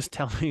can you just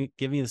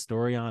give me the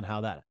story on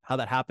how that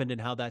happened and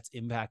how that's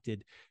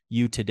impacted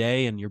you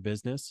today and your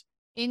business?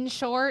 In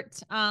short,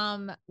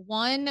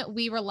 one,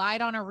 we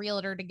relied on a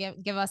realtor to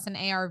give us an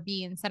ARV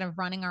instead of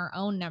running our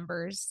own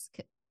numbers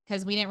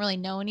because we didn't really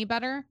know any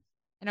better.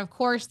 And of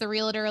course, the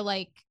realtor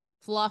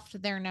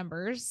fluffed their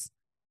numbers.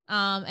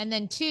 And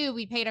then 2,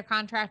 we paid a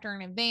contractor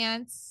in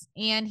advance,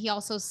 and he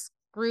also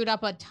screwed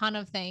up a ton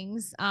of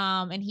things.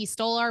 And he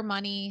stole our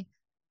money.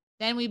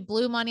 Then we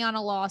blew money on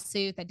a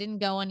lawsuit that didn't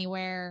go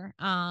anywhere.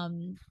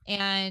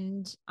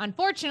 And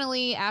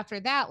unfortunately, after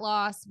that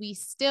loss, we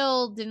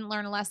still didn't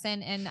learn a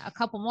lesson. And a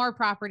couple more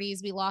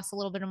properties we lost a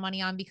little bit of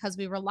money on because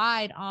we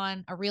relied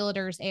on a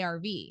realtor's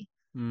ARV.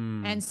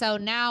 And so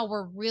now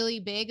we're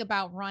really big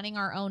about running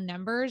our own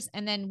numbers.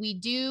 And then we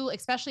do,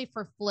 especially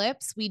for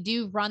flips, we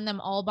do run them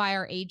all by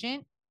our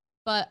agent.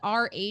 But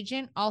our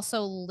agent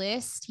also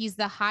he's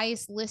the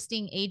highest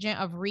listing agent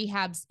of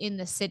rehabs in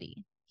the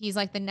city. He's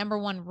the number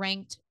 1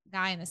 ranked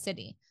guy in the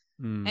city.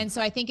 And so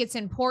I think it's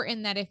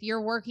important that if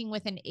you're working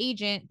with an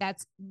agent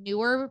that's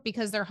newer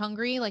because they're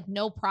hungry,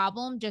 no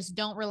problem, just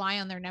don't rely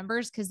on their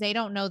numbers because they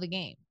don't know the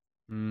game.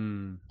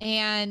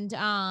 And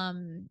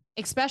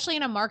especially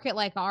in a market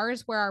like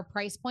ours where our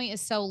price point is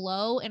so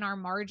low and our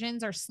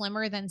margins are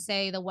slimmer than,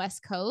 say, the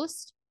West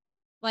Coast,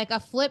 a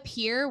flip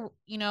here,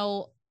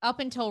 up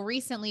until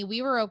recently,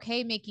 we were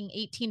okay making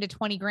 18 to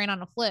 20 grand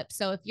on a flip.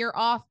 So if you're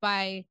off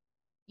by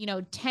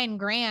 10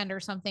 grand or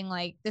something,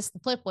 the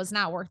flip was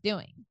not worth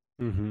doing.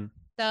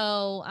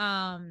 So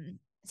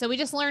we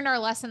just learned our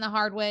lesson the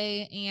hard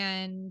way.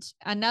 And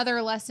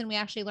another lesson we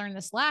actually learned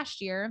this last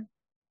year,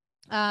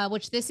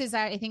 which this is,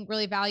 I think,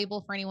 really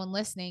valuable for anyone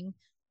listening,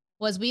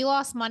 was we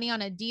lost money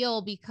on a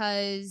deal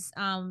because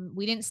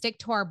we didn't stick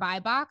to our buy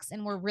box.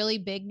 And we're really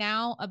big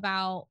now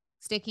about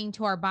sticking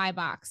to our buy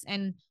box.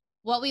 And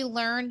what we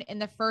learned in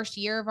the first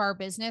year of our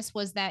business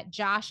was that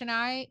Josh and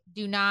I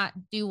do not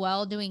do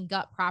well doing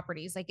gut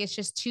properties. It's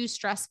just too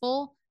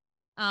stressful.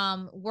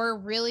 we're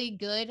really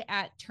good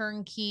at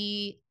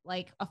turnkey,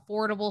 like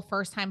affordable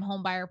first time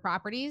home buyer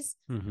properties.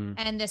 Mm-hmm.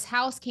 And this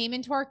house came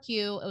into our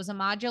queue. It was a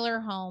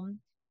modular home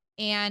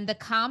and the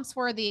comps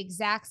were the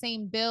exact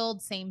same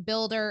build, same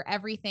builder,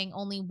 everything.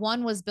 Only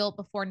one was built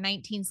before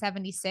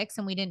 1976.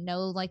 And we didn't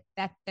know like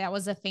that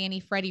was a Fannie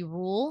Freddie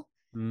rule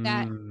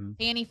that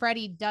Fannie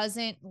Freddie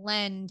doesn't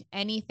lend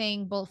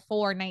anything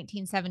before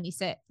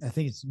 1976. I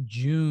think it's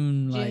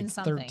June like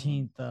something.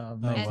 13th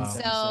of wow.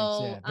 1976.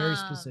 So, yeah, very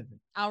specific.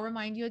 I'll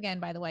remind you again,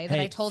 by the way, that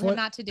I told him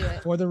not to do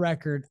it. For the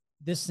record,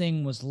 this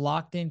thing was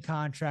locked in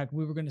contract.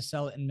 We were going to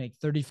sell it and make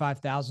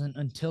 $35,000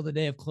 until the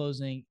day of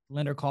closing.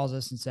 Lender calls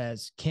us and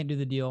says, can't do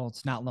the deal.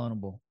 It's not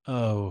loanable.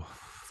 Oh.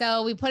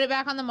 So we put it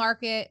back on the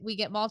market. We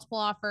get multiple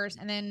offers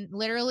and then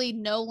literally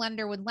no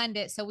lender would lend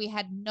it. So we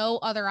had no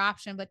other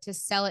option but to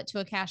sell it to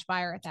a cash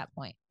buyer at that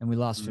point. And we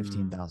lost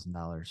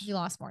 $15,000. You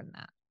lost more than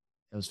that.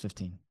 It was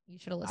 15. You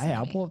should have listened.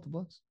 I'll pull up the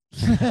books.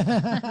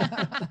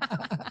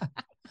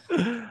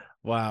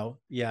 Wow.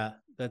 Yeah.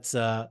 That's,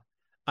 I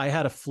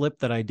had a flip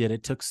that I did.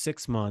 It took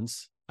 6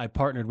 months. I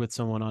partnered with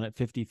someone on it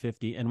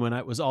 50-50. And when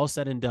it was all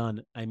said and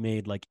done, I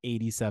made like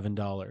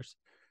 $87.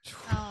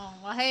 Oh,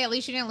 well, hey, at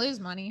least you didn't lose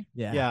money.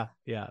 Yeah.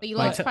 But you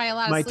lost probably a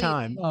lot of sleep. My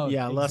time. Oh,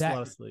 yeah. exactly. Lost a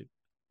lot of sleep.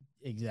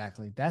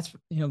 Exactly. That's,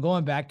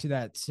 going back to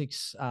that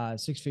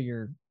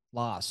six-figure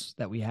loss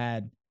that we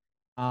had.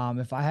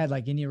 If I had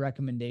like any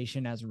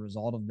recommendation as a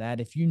result of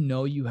that, if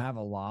you have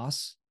a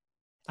loss,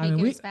 Take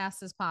it as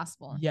fast as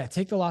possible. Yeah,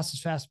 take the loss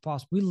as fast as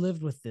possible. We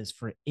lived with this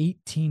for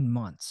 18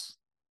 months,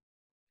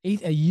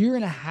 a year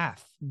and a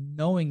half,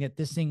 knowing that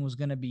this thing was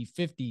going to be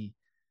 $50,000,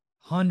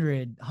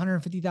 $100,000,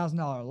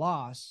 $150,000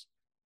 loss.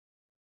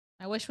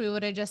 I wish we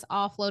would have just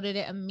offloaded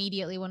it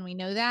immediately when we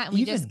know that. And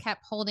we just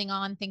kept holding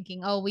on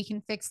thinking, oh, we can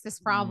fix this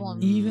problem.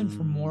 Even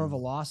for more of a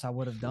loss, I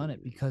would have done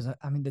it because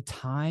the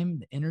time,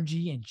 the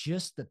energy, and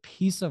just the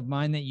peace of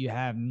mind that you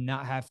have,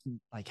 not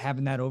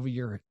having that over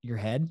your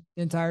head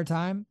the entire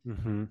time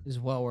is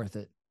well worth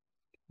it.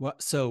 Well,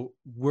 so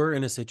we're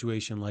in a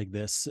situation like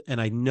this, and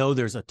I know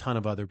there's a ton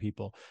of other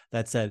people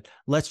that said,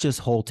 let's just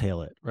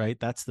wholesale it, right?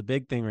 That's the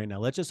big thing right now.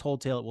 Let's just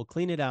wholesale it. We'll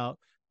clean it out.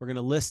 We're going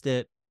to list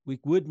it. We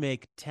would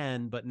make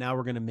 10, but now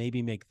we're going to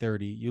maybe make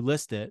 30. You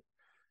list it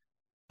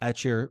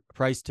at your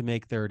price to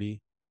make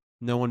 30.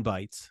 No one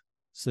bites.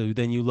 So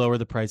then you lower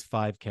the price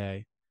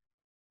 $5,000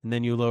 and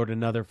then you lowered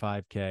another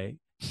 $5,000.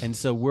 And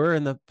so we're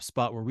in the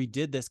spot where we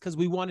did this because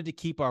we wanted to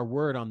keep our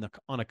word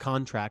on a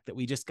contract that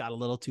we just got a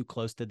little too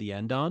close to the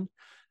end on.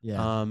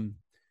 Yeah.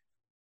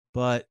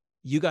 But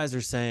you guys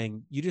are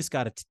saying you just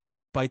got to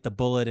bite the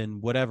bullet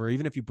and whatever,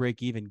 even if you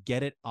break even,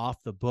 get it off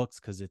the books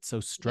because it's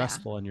so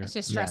stressful. And it's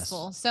just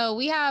stressful. Yes. So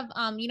we have,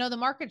 the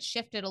market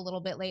shifted a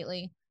little bit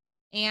lately,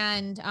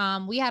 and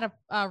we had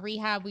a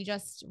rehab. We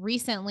just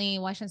recently,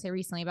 well, I shouldn't say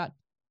recently, about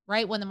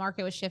right when the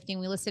market was shifting,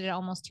 we listed it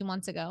almost 2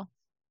 months ago.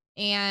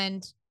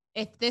 And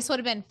if this would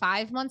have been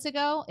 5 months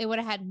ago, it would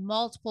have had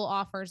multiple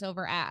offers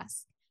over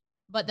ask.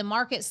 But the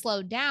market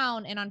slowed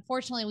down. And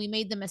unfortunately, we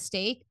made the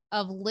mistake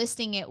of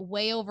listing it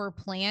way over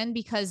plan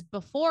because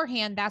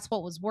beforehand, that's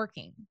what was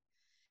working.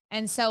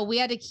 And so we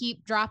had to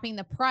keep dropping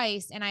the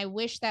price. And I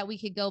wish that we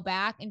could go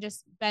back and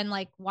just been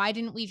like, why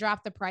didn't we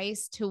drop the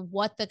price to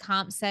what the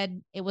comp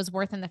said it was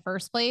worth in the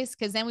first place?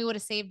 Because then we would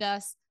have saved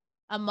us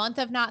a month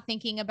of not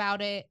thinking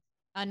about it,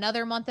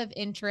 another month of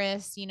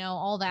interest,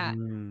 all that.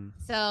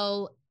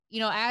 So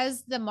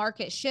as the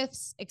market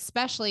shifts,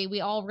 especially, we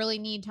all really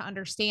need to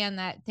understand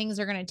that things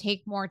are going to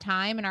take more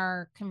time and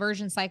our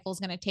conversion cycle is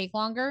going to take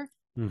longer.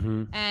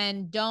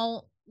 And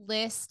don't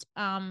list,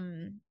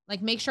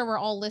 make sure we're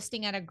all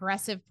listing at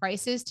aggressive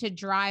prices to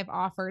drive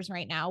offers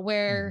right now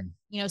where,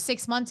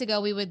 6 months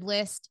ago, we would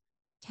list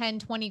 10,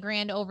 20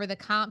 grand over the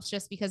comps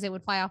just because it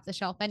would fly off the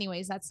shelf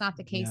anyways. That's not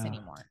the case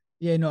anymore.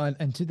 Yeah, no.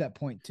 And to that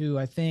point too,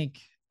 I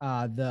think,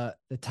 the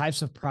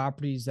types of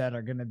properties that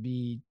are going to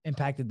be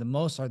impacted the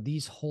most are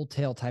these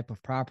wholesale type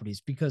of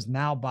properties, because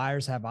now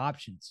buyers have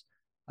options.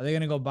 Are they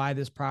going to go buy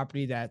this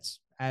property that's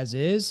as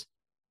is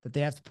that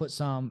they have to put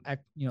some,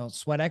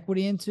 sweat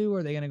equity into, or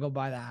are they going to go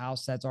buy the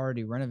house that's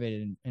already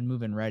renovated and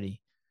move-in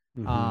ready?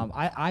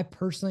 I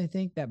personally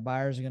think that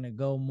buyers are going to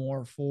go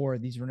more for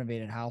these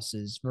renovated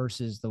houses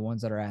versus the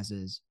ones that are as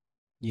is.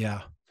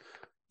 Yeah.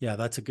 Yeah.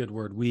 That's a good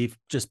word. We've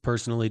just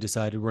personally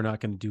decided we're not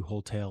going to do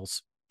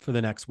wholesales for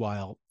the next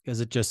while,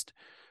 because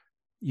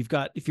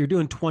if you're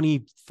doing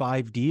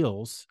 25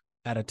 deals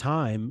at a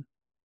time,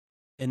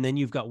 and then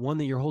you've got one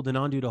that you're holding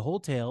on to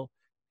wholesale,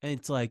 and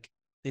it's like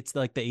the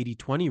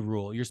 80-20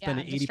 rule. You're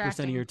spending 80%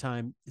 of your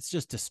time. It's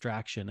just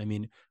distraction. I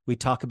mean, we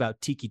talk about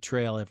Tiki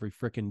Trail every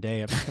freaking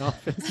day at my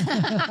office.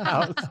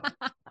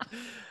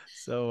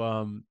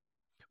 So,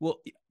 well,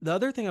 the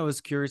other thing I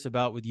was curious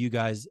about with you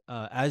guys,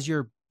 as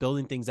you're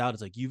building things out,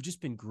 is like you've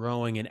just been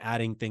growing and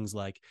adding things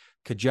like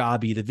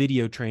Kajabi, the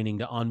video training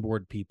to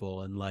onboard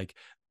people, and like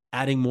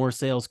adding more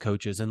sales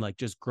coaches, and like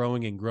just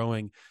growing and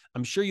growing.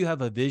 I'm sure you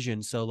have a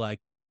vision. So like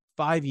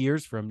 5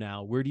 years from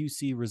now, where do you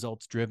see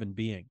results driven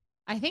being?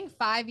 I think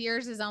 5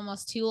 years is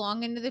almost too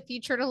long into the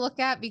future to look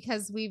at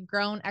because we've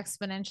grown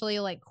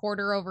exponentially, like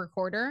quarter over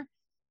quarter.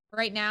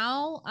 Right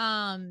now,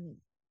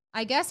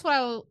 I guess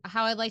how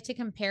I'd like to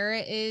compare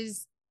it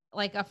is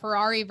like a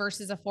Ferrari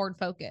versus a Ford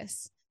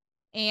Focus.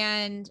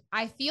 And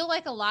I feel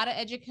like a lot of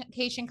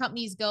education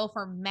companies go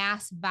for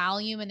mass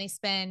volume and they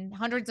spend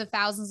hundreds of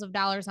thousands of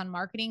dollars on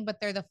marketing, but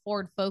they're the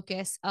Ford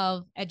Focus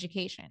of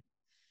education.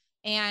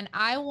 And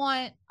I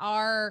want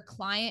our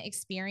client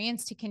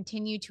experience to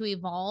continue to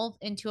evolve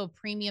into a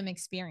premium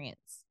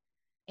experience.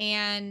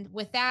 And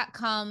with that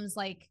comes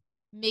like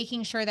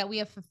making sure that we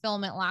have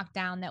fulfillment locked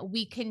down, that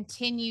we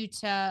continue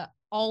to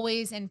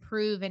always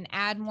improve and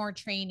add more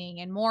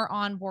training and more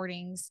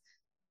onboardings.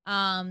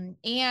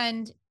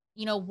 And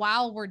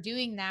while we're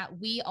doing that,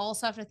 we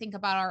also have to think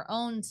about our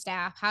own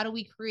staff. How do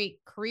we create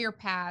career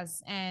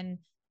paths and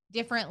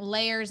different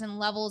layers and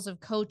levels of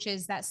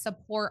coaches that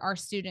support our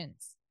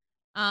students?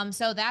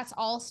 So that's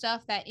all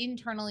stuff that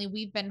internally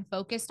we've been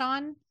focused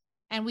on,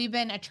 and we've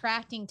been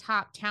attracting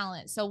top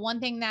talent. So one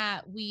thing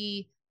that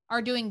we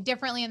are doing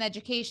differently in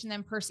education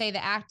than per se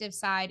the active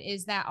side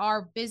is that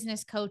our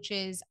business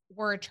coaches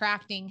we're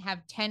attracting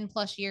have 10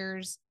 plus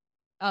years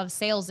of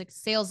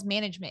sales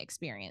management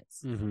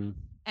experience. Mm-hmm.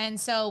 And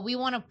so we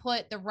want to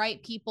put the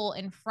right people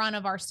in front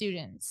of our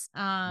students.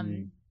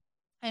 And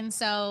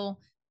so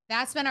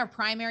that's been our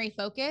primary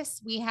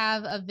focus. We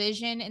have a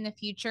vision in the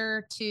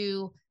future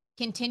to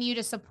continue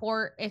to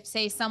support. If,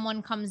 say,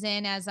 someone comes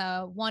in as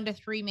a 1 to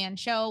 3 man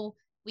show,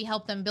 we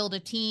help them build a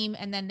team,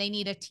 and then they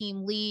need a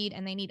team lead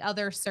and they need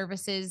other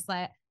services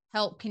that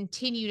help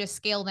continue to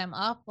scale them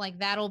up. Like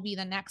that'll be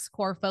the next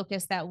core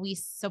focus that we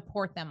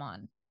support them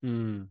on.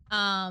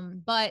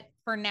 But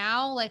for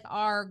now, like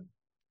our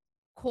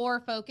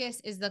core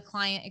focus is the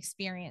client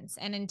experience.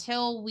 And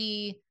until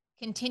we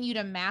continue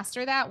to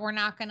master that, we're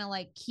not going to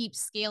like keep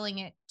scaling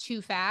it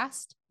too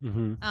fast.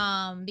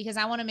 Because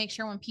I want to make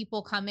sure when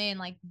people come in,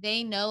 like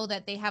they know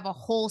that they have a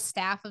whole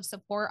staff of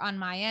support on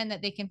my end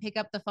that they can pick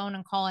up the phone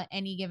and call at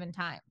any given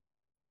time.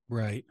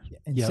 Right.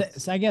 And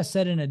so I guess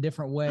said in a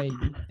different way,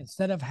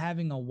 instead of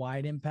having a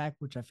wide impact,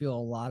 which I feel a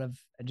lot of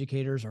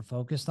educators are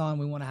focused on,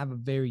 we want to have a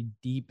very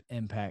deep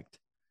impact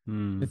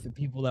with the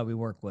people that we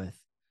work with.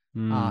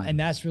 And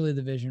that's really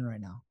the vision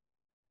right now.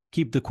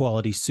 Keep the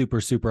quality super,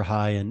 super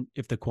high. And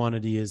if the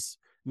quantity is,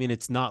 I mean,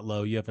 it's not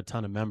low, you have a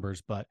ton of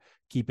members, but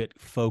keep it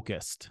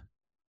focused.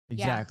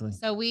 Exactly. Yeah.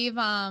 So we've,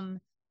 a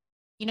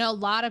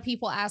lot of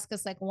people ask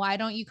us like, why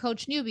don't you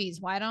coach newbies?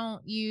 Why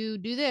don't you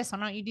do this? Why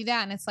don't you do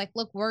that? And it's like,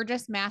 look, we're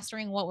just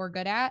mastering what we're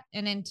good at.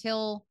 And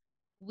until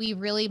we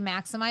really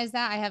maximize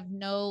that, I have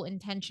no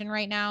intention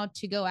right now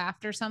to go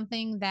after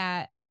something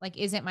that like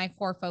isn't my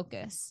core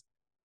focus.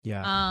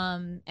 Yeah.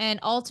 And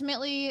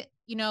ultimately,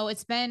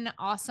 it's been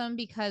awesome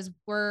because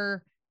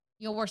we're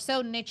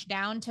so niche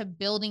down to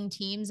building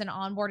teams and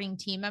onboarding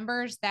team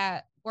members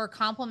that we're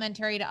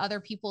complementary to other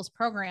people's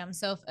programs.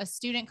 So if a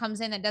student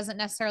comes in that doesn't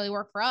necessarily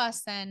work for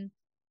us, then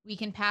we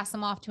can pass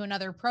them off to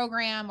another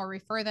program or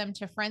refer them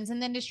to friends in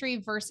the industry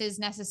versus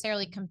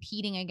necessarily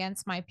competing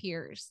against my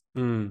peers.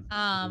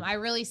 I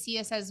really see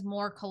us as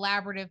more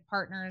collaborative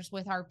partners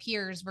with our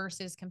peers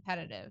versus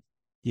competitive.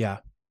 Yeah.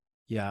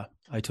 Yeah.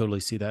 I totally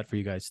see that for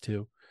you guys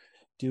too.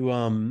 Do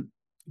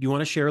you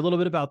want to share a little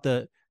bit about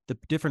the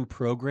different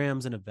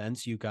programs and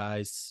events you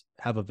guys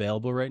have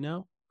available right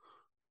now?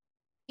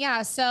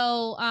 Yeah.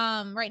 So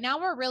right now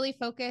we're really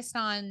focused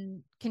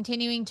on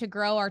continuing to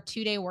grow our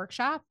 2-day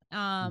workshop.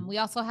 We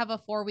also have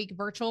a 4-week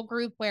virtual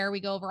group where we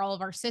go over all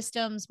of our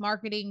systems,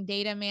 marketing,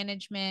 data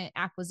management,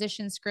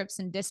 acquisition scripts,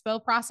 and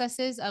dispo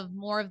processes of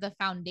more of the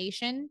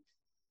foundation.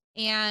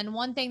 And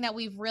one thing that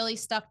we've really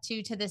stuck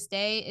to this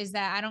day is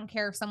that I don't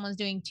care if someone's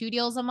doing 2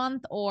 deals a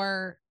month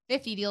or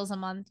 50 deals a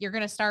month, you're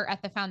going to start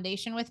at the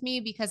foundation with me,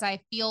 because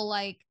I feel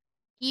like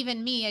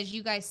even me, as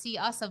you guys see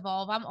us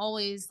evolve, I'm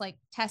always like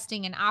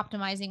testing and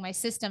optimizing my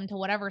system to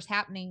whatever's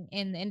happening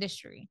in the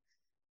industry.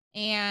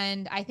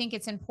 And I think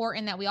it's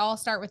important that we all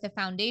start with the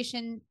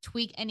foundation,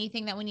 tweak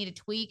anything that we need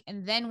to tweak,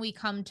 and then we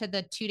come to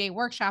the 2-day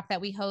workshop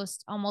that we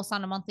host almost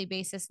on a monthly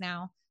basis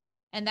now.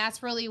 And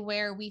that's really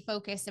where we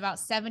focus about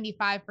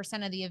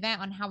 75% of the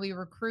event on how we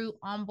recruit,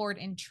 onboard,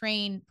 and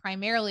train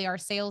primarily our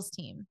sales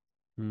team.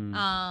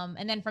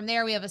 And then from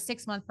there, we have a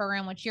 6-month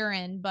program, which you're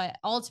in, but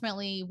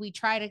ultimately we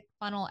try to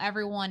funnel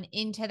everyone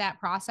into that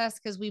process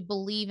because we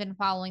believe in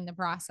following the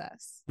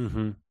process.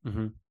 Can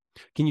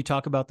you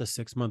talk about the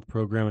 6-month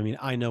program? I mean,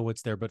 I know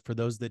what's there, but for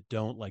those that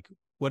don't, like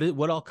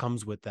what all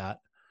comes with that?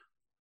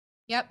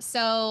 Yep.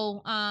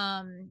 So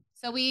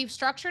we've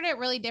structured it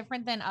really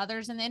different than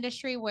others in the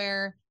industry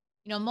where,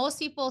 most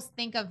people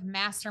think of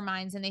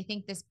masterminds and they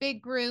think this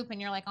big group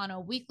and you're like on a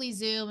weekly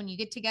Zoom and you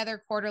get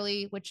together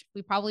quarterly, which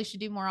we probably should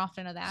do more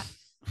often of that.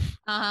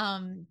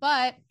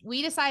 But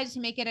we decided to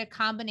make it a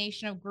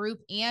combination of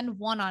group and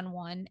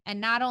one-on-one.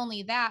 And not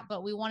only that,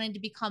 but we wanted to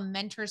become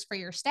mentors for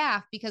your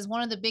staff, because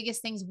one of the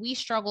biggest things we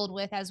struggled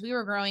with as we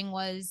were growing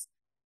was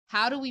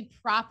how do we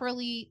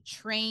properly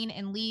train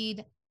and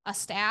lead a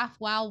staff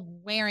while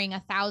wearing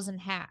 1,000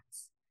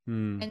 hats?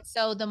 And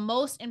so the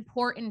most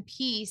important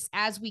piece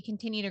as we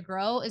continue to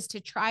grow is to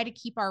try to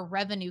keep our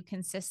revenue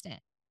consistent.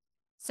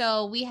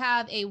 So we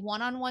have a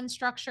one-on-one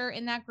structure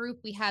in that group.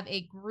 We have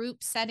a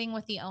group setting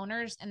with the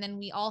owners. And then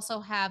we also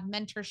have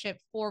mentorship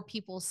for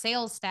people's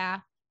sales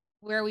staff,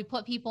 where we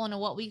put people into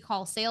what we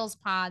call sales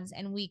pods,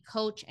 and we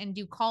coach and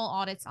do call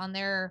audits on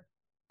their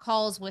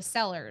calls with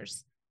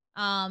sellers.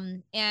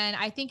 And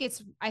I think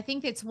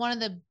it's one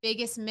of the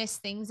biggest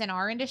missed things in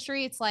our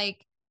industry. It's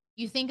like,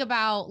 you think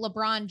about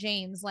LeBron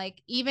James,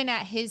 like even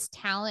at his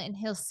talent and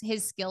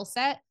his skill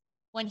set,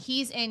 when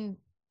he's in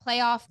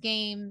playoff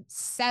game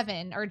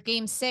 7 or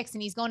game 6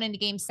 and he's going into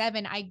game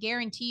 7, I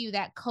guarantee you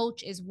that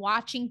coach is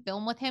watching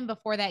film with him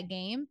before that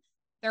game.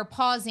 They're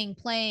pausing,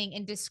 playing,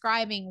 and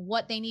describing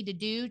what they need to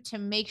do to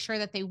make sure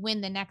that they win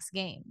the next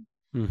game.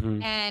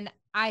 Mm-hmm. And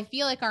I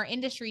feel like our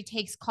industry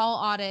takes call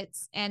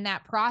audits and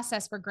that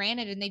process for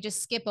granted, and they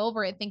just skip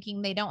over it,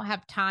 thinking they don't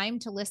have time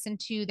to listen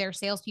to their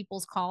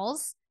salespeople's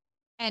calls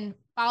and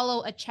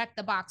follow a check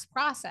the box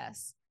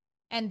process.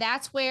 And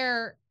that's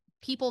where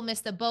people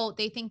miss the boat.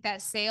 They think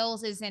that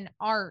sales is an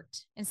art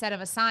instead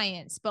of a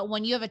science. But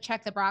when you have a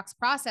check the box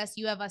process,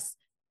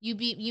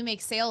 you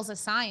make sales a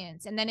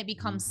science, and then it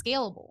becomes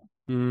scalable.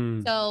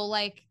 So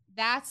like,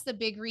 that's the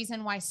big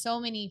reason why so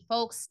many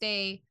folks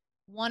stay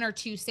 1 or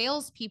 2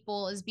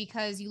 salespeople, is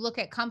because you look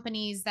at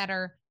companies that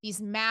are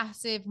these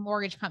massive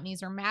mortgage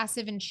companies or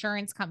massive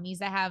insurance companies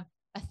that have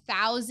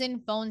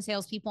 1,000 phone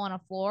salespeople on a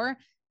floor.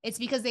 It's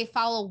because they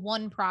follow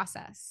one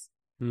process.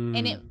 And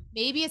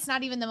maybe it's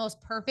not even the most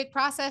perfect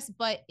process,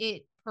 but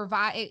it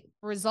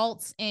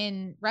results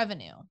in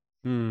revenue.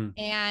 And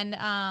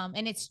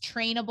it's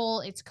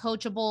trainable, it's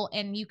coachable,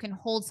 and you can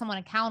hold someone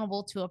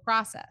accountable to a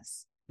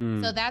process.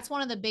 So that's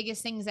one of the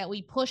biggest things that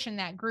we push in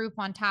that group,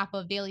 on top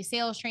of daily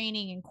sales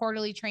training and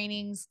quarterly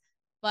trainings.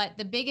 But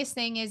the biggest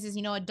thing is,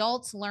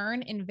 adults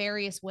learn in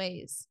various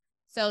ways.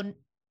 So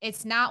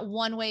it's not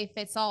one way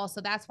fits all. So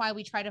that's why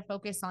we try to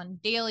focus on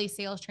daily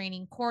sales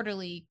training,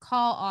 quarterly,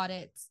 call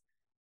audits,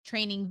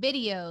 training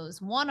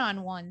videos,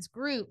 one-on-ones,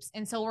 groups.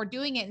 And so we're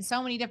doing it in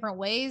so many different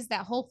ways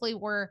that hopefully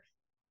we're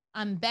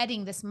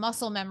embedding this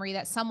muscle memory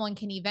that someone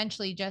can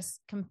eventually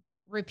just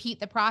repeat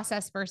the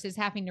process versus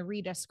having to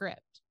read a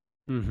script.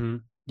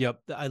 Yep.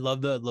 I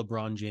love the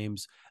LeBron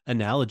James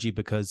analogy,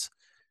 because,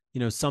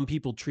 some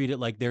people treat it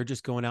like they're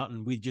just going out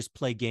and we just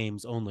play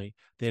games only.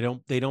 They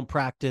don't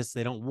practice.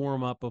 They don't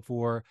warm up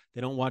before. They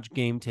don't watch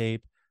game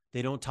tape.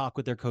 They don't talk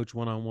with their coach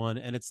one-on-one.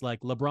 And it's like,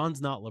 LeBron's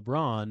not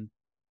LeBron.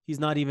 He's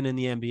not even in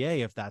the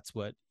NBA if that's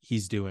what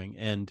he's doing.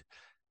 And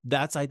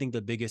that's, I think,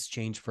 the biggest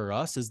change for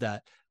us, is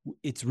that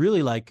it's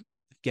really like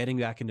getting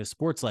back into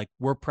sports. Like,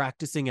 we're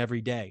practicing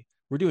every day.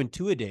 We're doing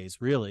 2-a-days,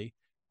 really.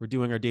 We're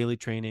doing our daily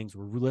trainings.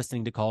 We're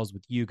listening to calls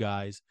with you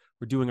guys.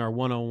 We're doing our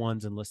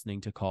one-on-ones and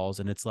listening to calls.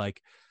 And it's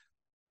like,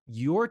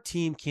 your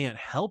team can't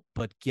help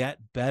but get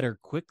better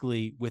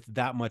quickly with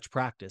that much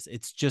practice.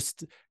 It's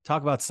just,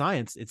 talk about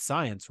science. It's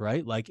science,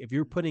 right? Like, if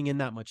you're putting in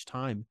that much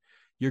time,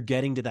 you're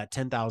getting to that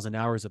 10,000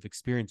 hours of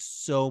experience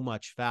so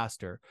much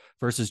faster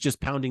versus just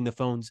pounding the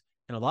phones.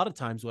 And a lot of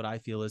times what I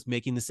feel is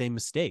making the same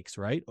mistakes,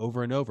 right?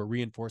 Over and over,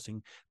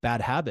 reinforcing bad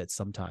habits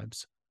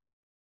sometimes.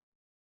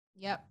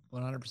 Yep.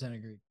 100%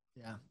 agree.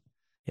 Yeah.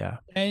 Yeah.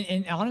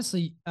 And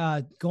honestly,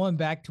 going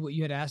back to what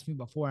you had asked me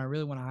before, I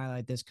really want to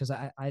highlight this, because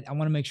I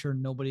want to make sure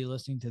nobody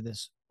listening to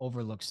this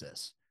overlooks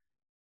this.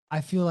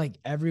 I feel like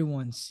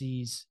everyone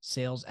sees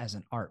sales as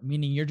an art,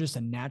 meaning you're just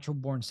a natural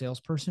born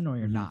salesperson or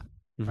you're not,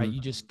 right?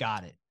 You just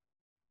got it,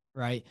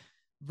 right?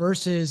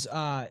 Versus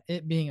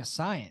it being a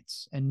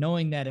science, and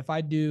knowing that if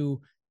I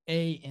do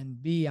A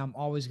and B, I'm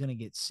always going to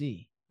get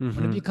C.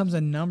 When it becomes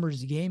a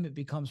numbers game, it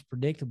becomes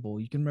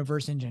predictable. You can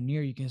reverse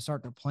engineer. You can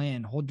start to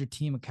plan, hold your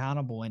team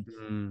accountable,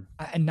 and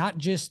not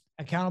just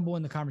accountable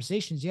in the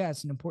conversations. Yeah,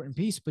 it's an important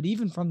piece, but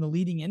even from the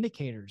leading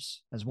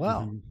indicators as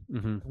well.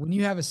 When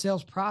you have a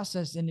sales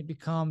process and it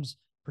becomes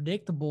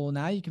predictable,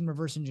 now you can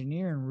reverse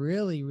engineer and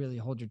really, really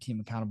hold your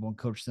team accountable and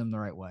coach them the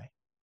right way.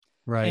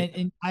 Right.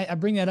 And I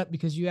bring that up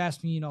because you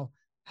asked me,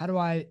 how do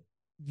I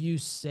view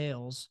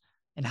sales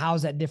and how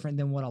is that different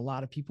than what a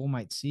lot of people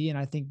might see? And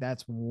I think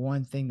that's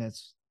one thing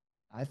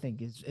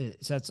it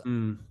sets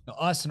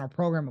us and our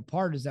program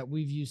apart, is that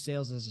we view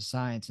sales as a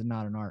science and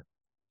not an art.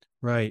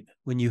 Right.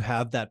 When you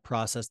have that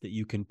process that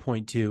you can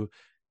point to,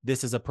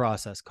 this is a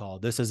process call,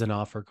 this is an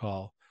offer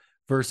call,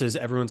 versus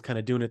everyone's kind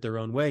of doing it their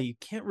own way. You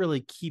can't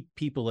really keep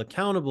people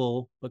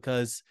accountable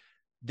because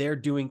they're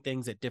doing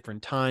things at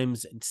different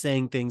times and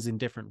saying things in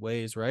different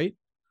ways. Right.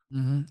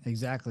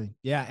 Exactly.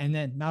 Yeah. And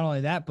then not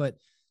only that, but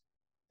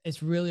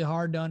it's really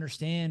hard to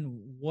understand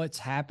what's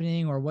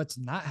happening or what's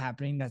not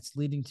happening that's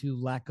leading to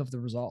lack of the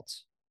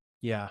results.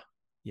 Yeah.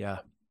 Yeah.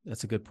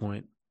 That's a good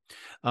point.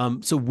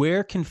 So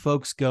where can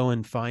folks go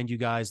and find you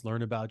guys,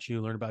 learn about you,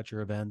 learn about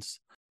your events?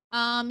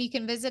 You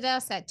can visit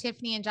us at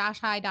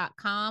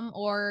tiffanyandjoshhigh.com,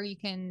 or you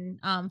can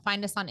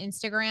find us on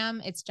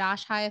Instagram. It's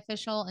Josh High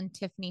Official and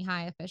Tiffany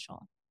High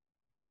Official.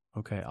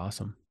 Okay.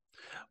 Awesome.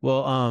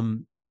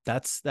 Well,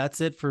 that's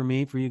it for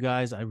me, for you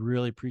guys. I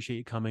really appreciate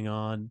you coming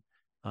on.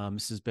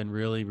 This has been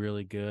really,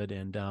 really good,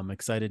 and I'm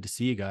excited to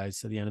see you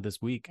guys at the end of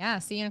this week. Yeah,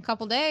 see you in a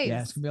couple days.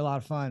 Yeah, it's gonna be a lot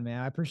of fun,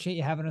 man. I appreciate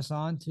you having us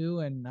on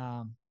too, and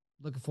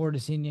looking forward to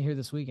seeing you here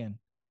this weekend.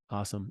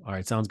 Awesome. All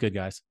right. Sounds good,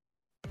 guys.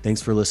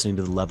 Thanks for listening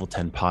to the Level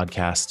 10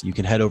 podcast. You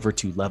can head over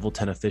to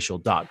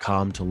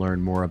level10official.com to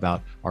learn more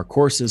about our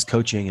courses,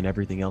 coaching, and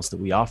everything else that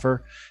we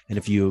offer. And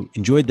if you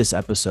enjoyed this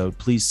episode,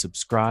 please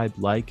subscribe,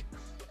 like,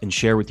 and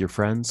share with your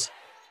friends.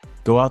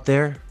 Go out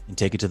there and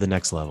take it to the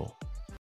next level.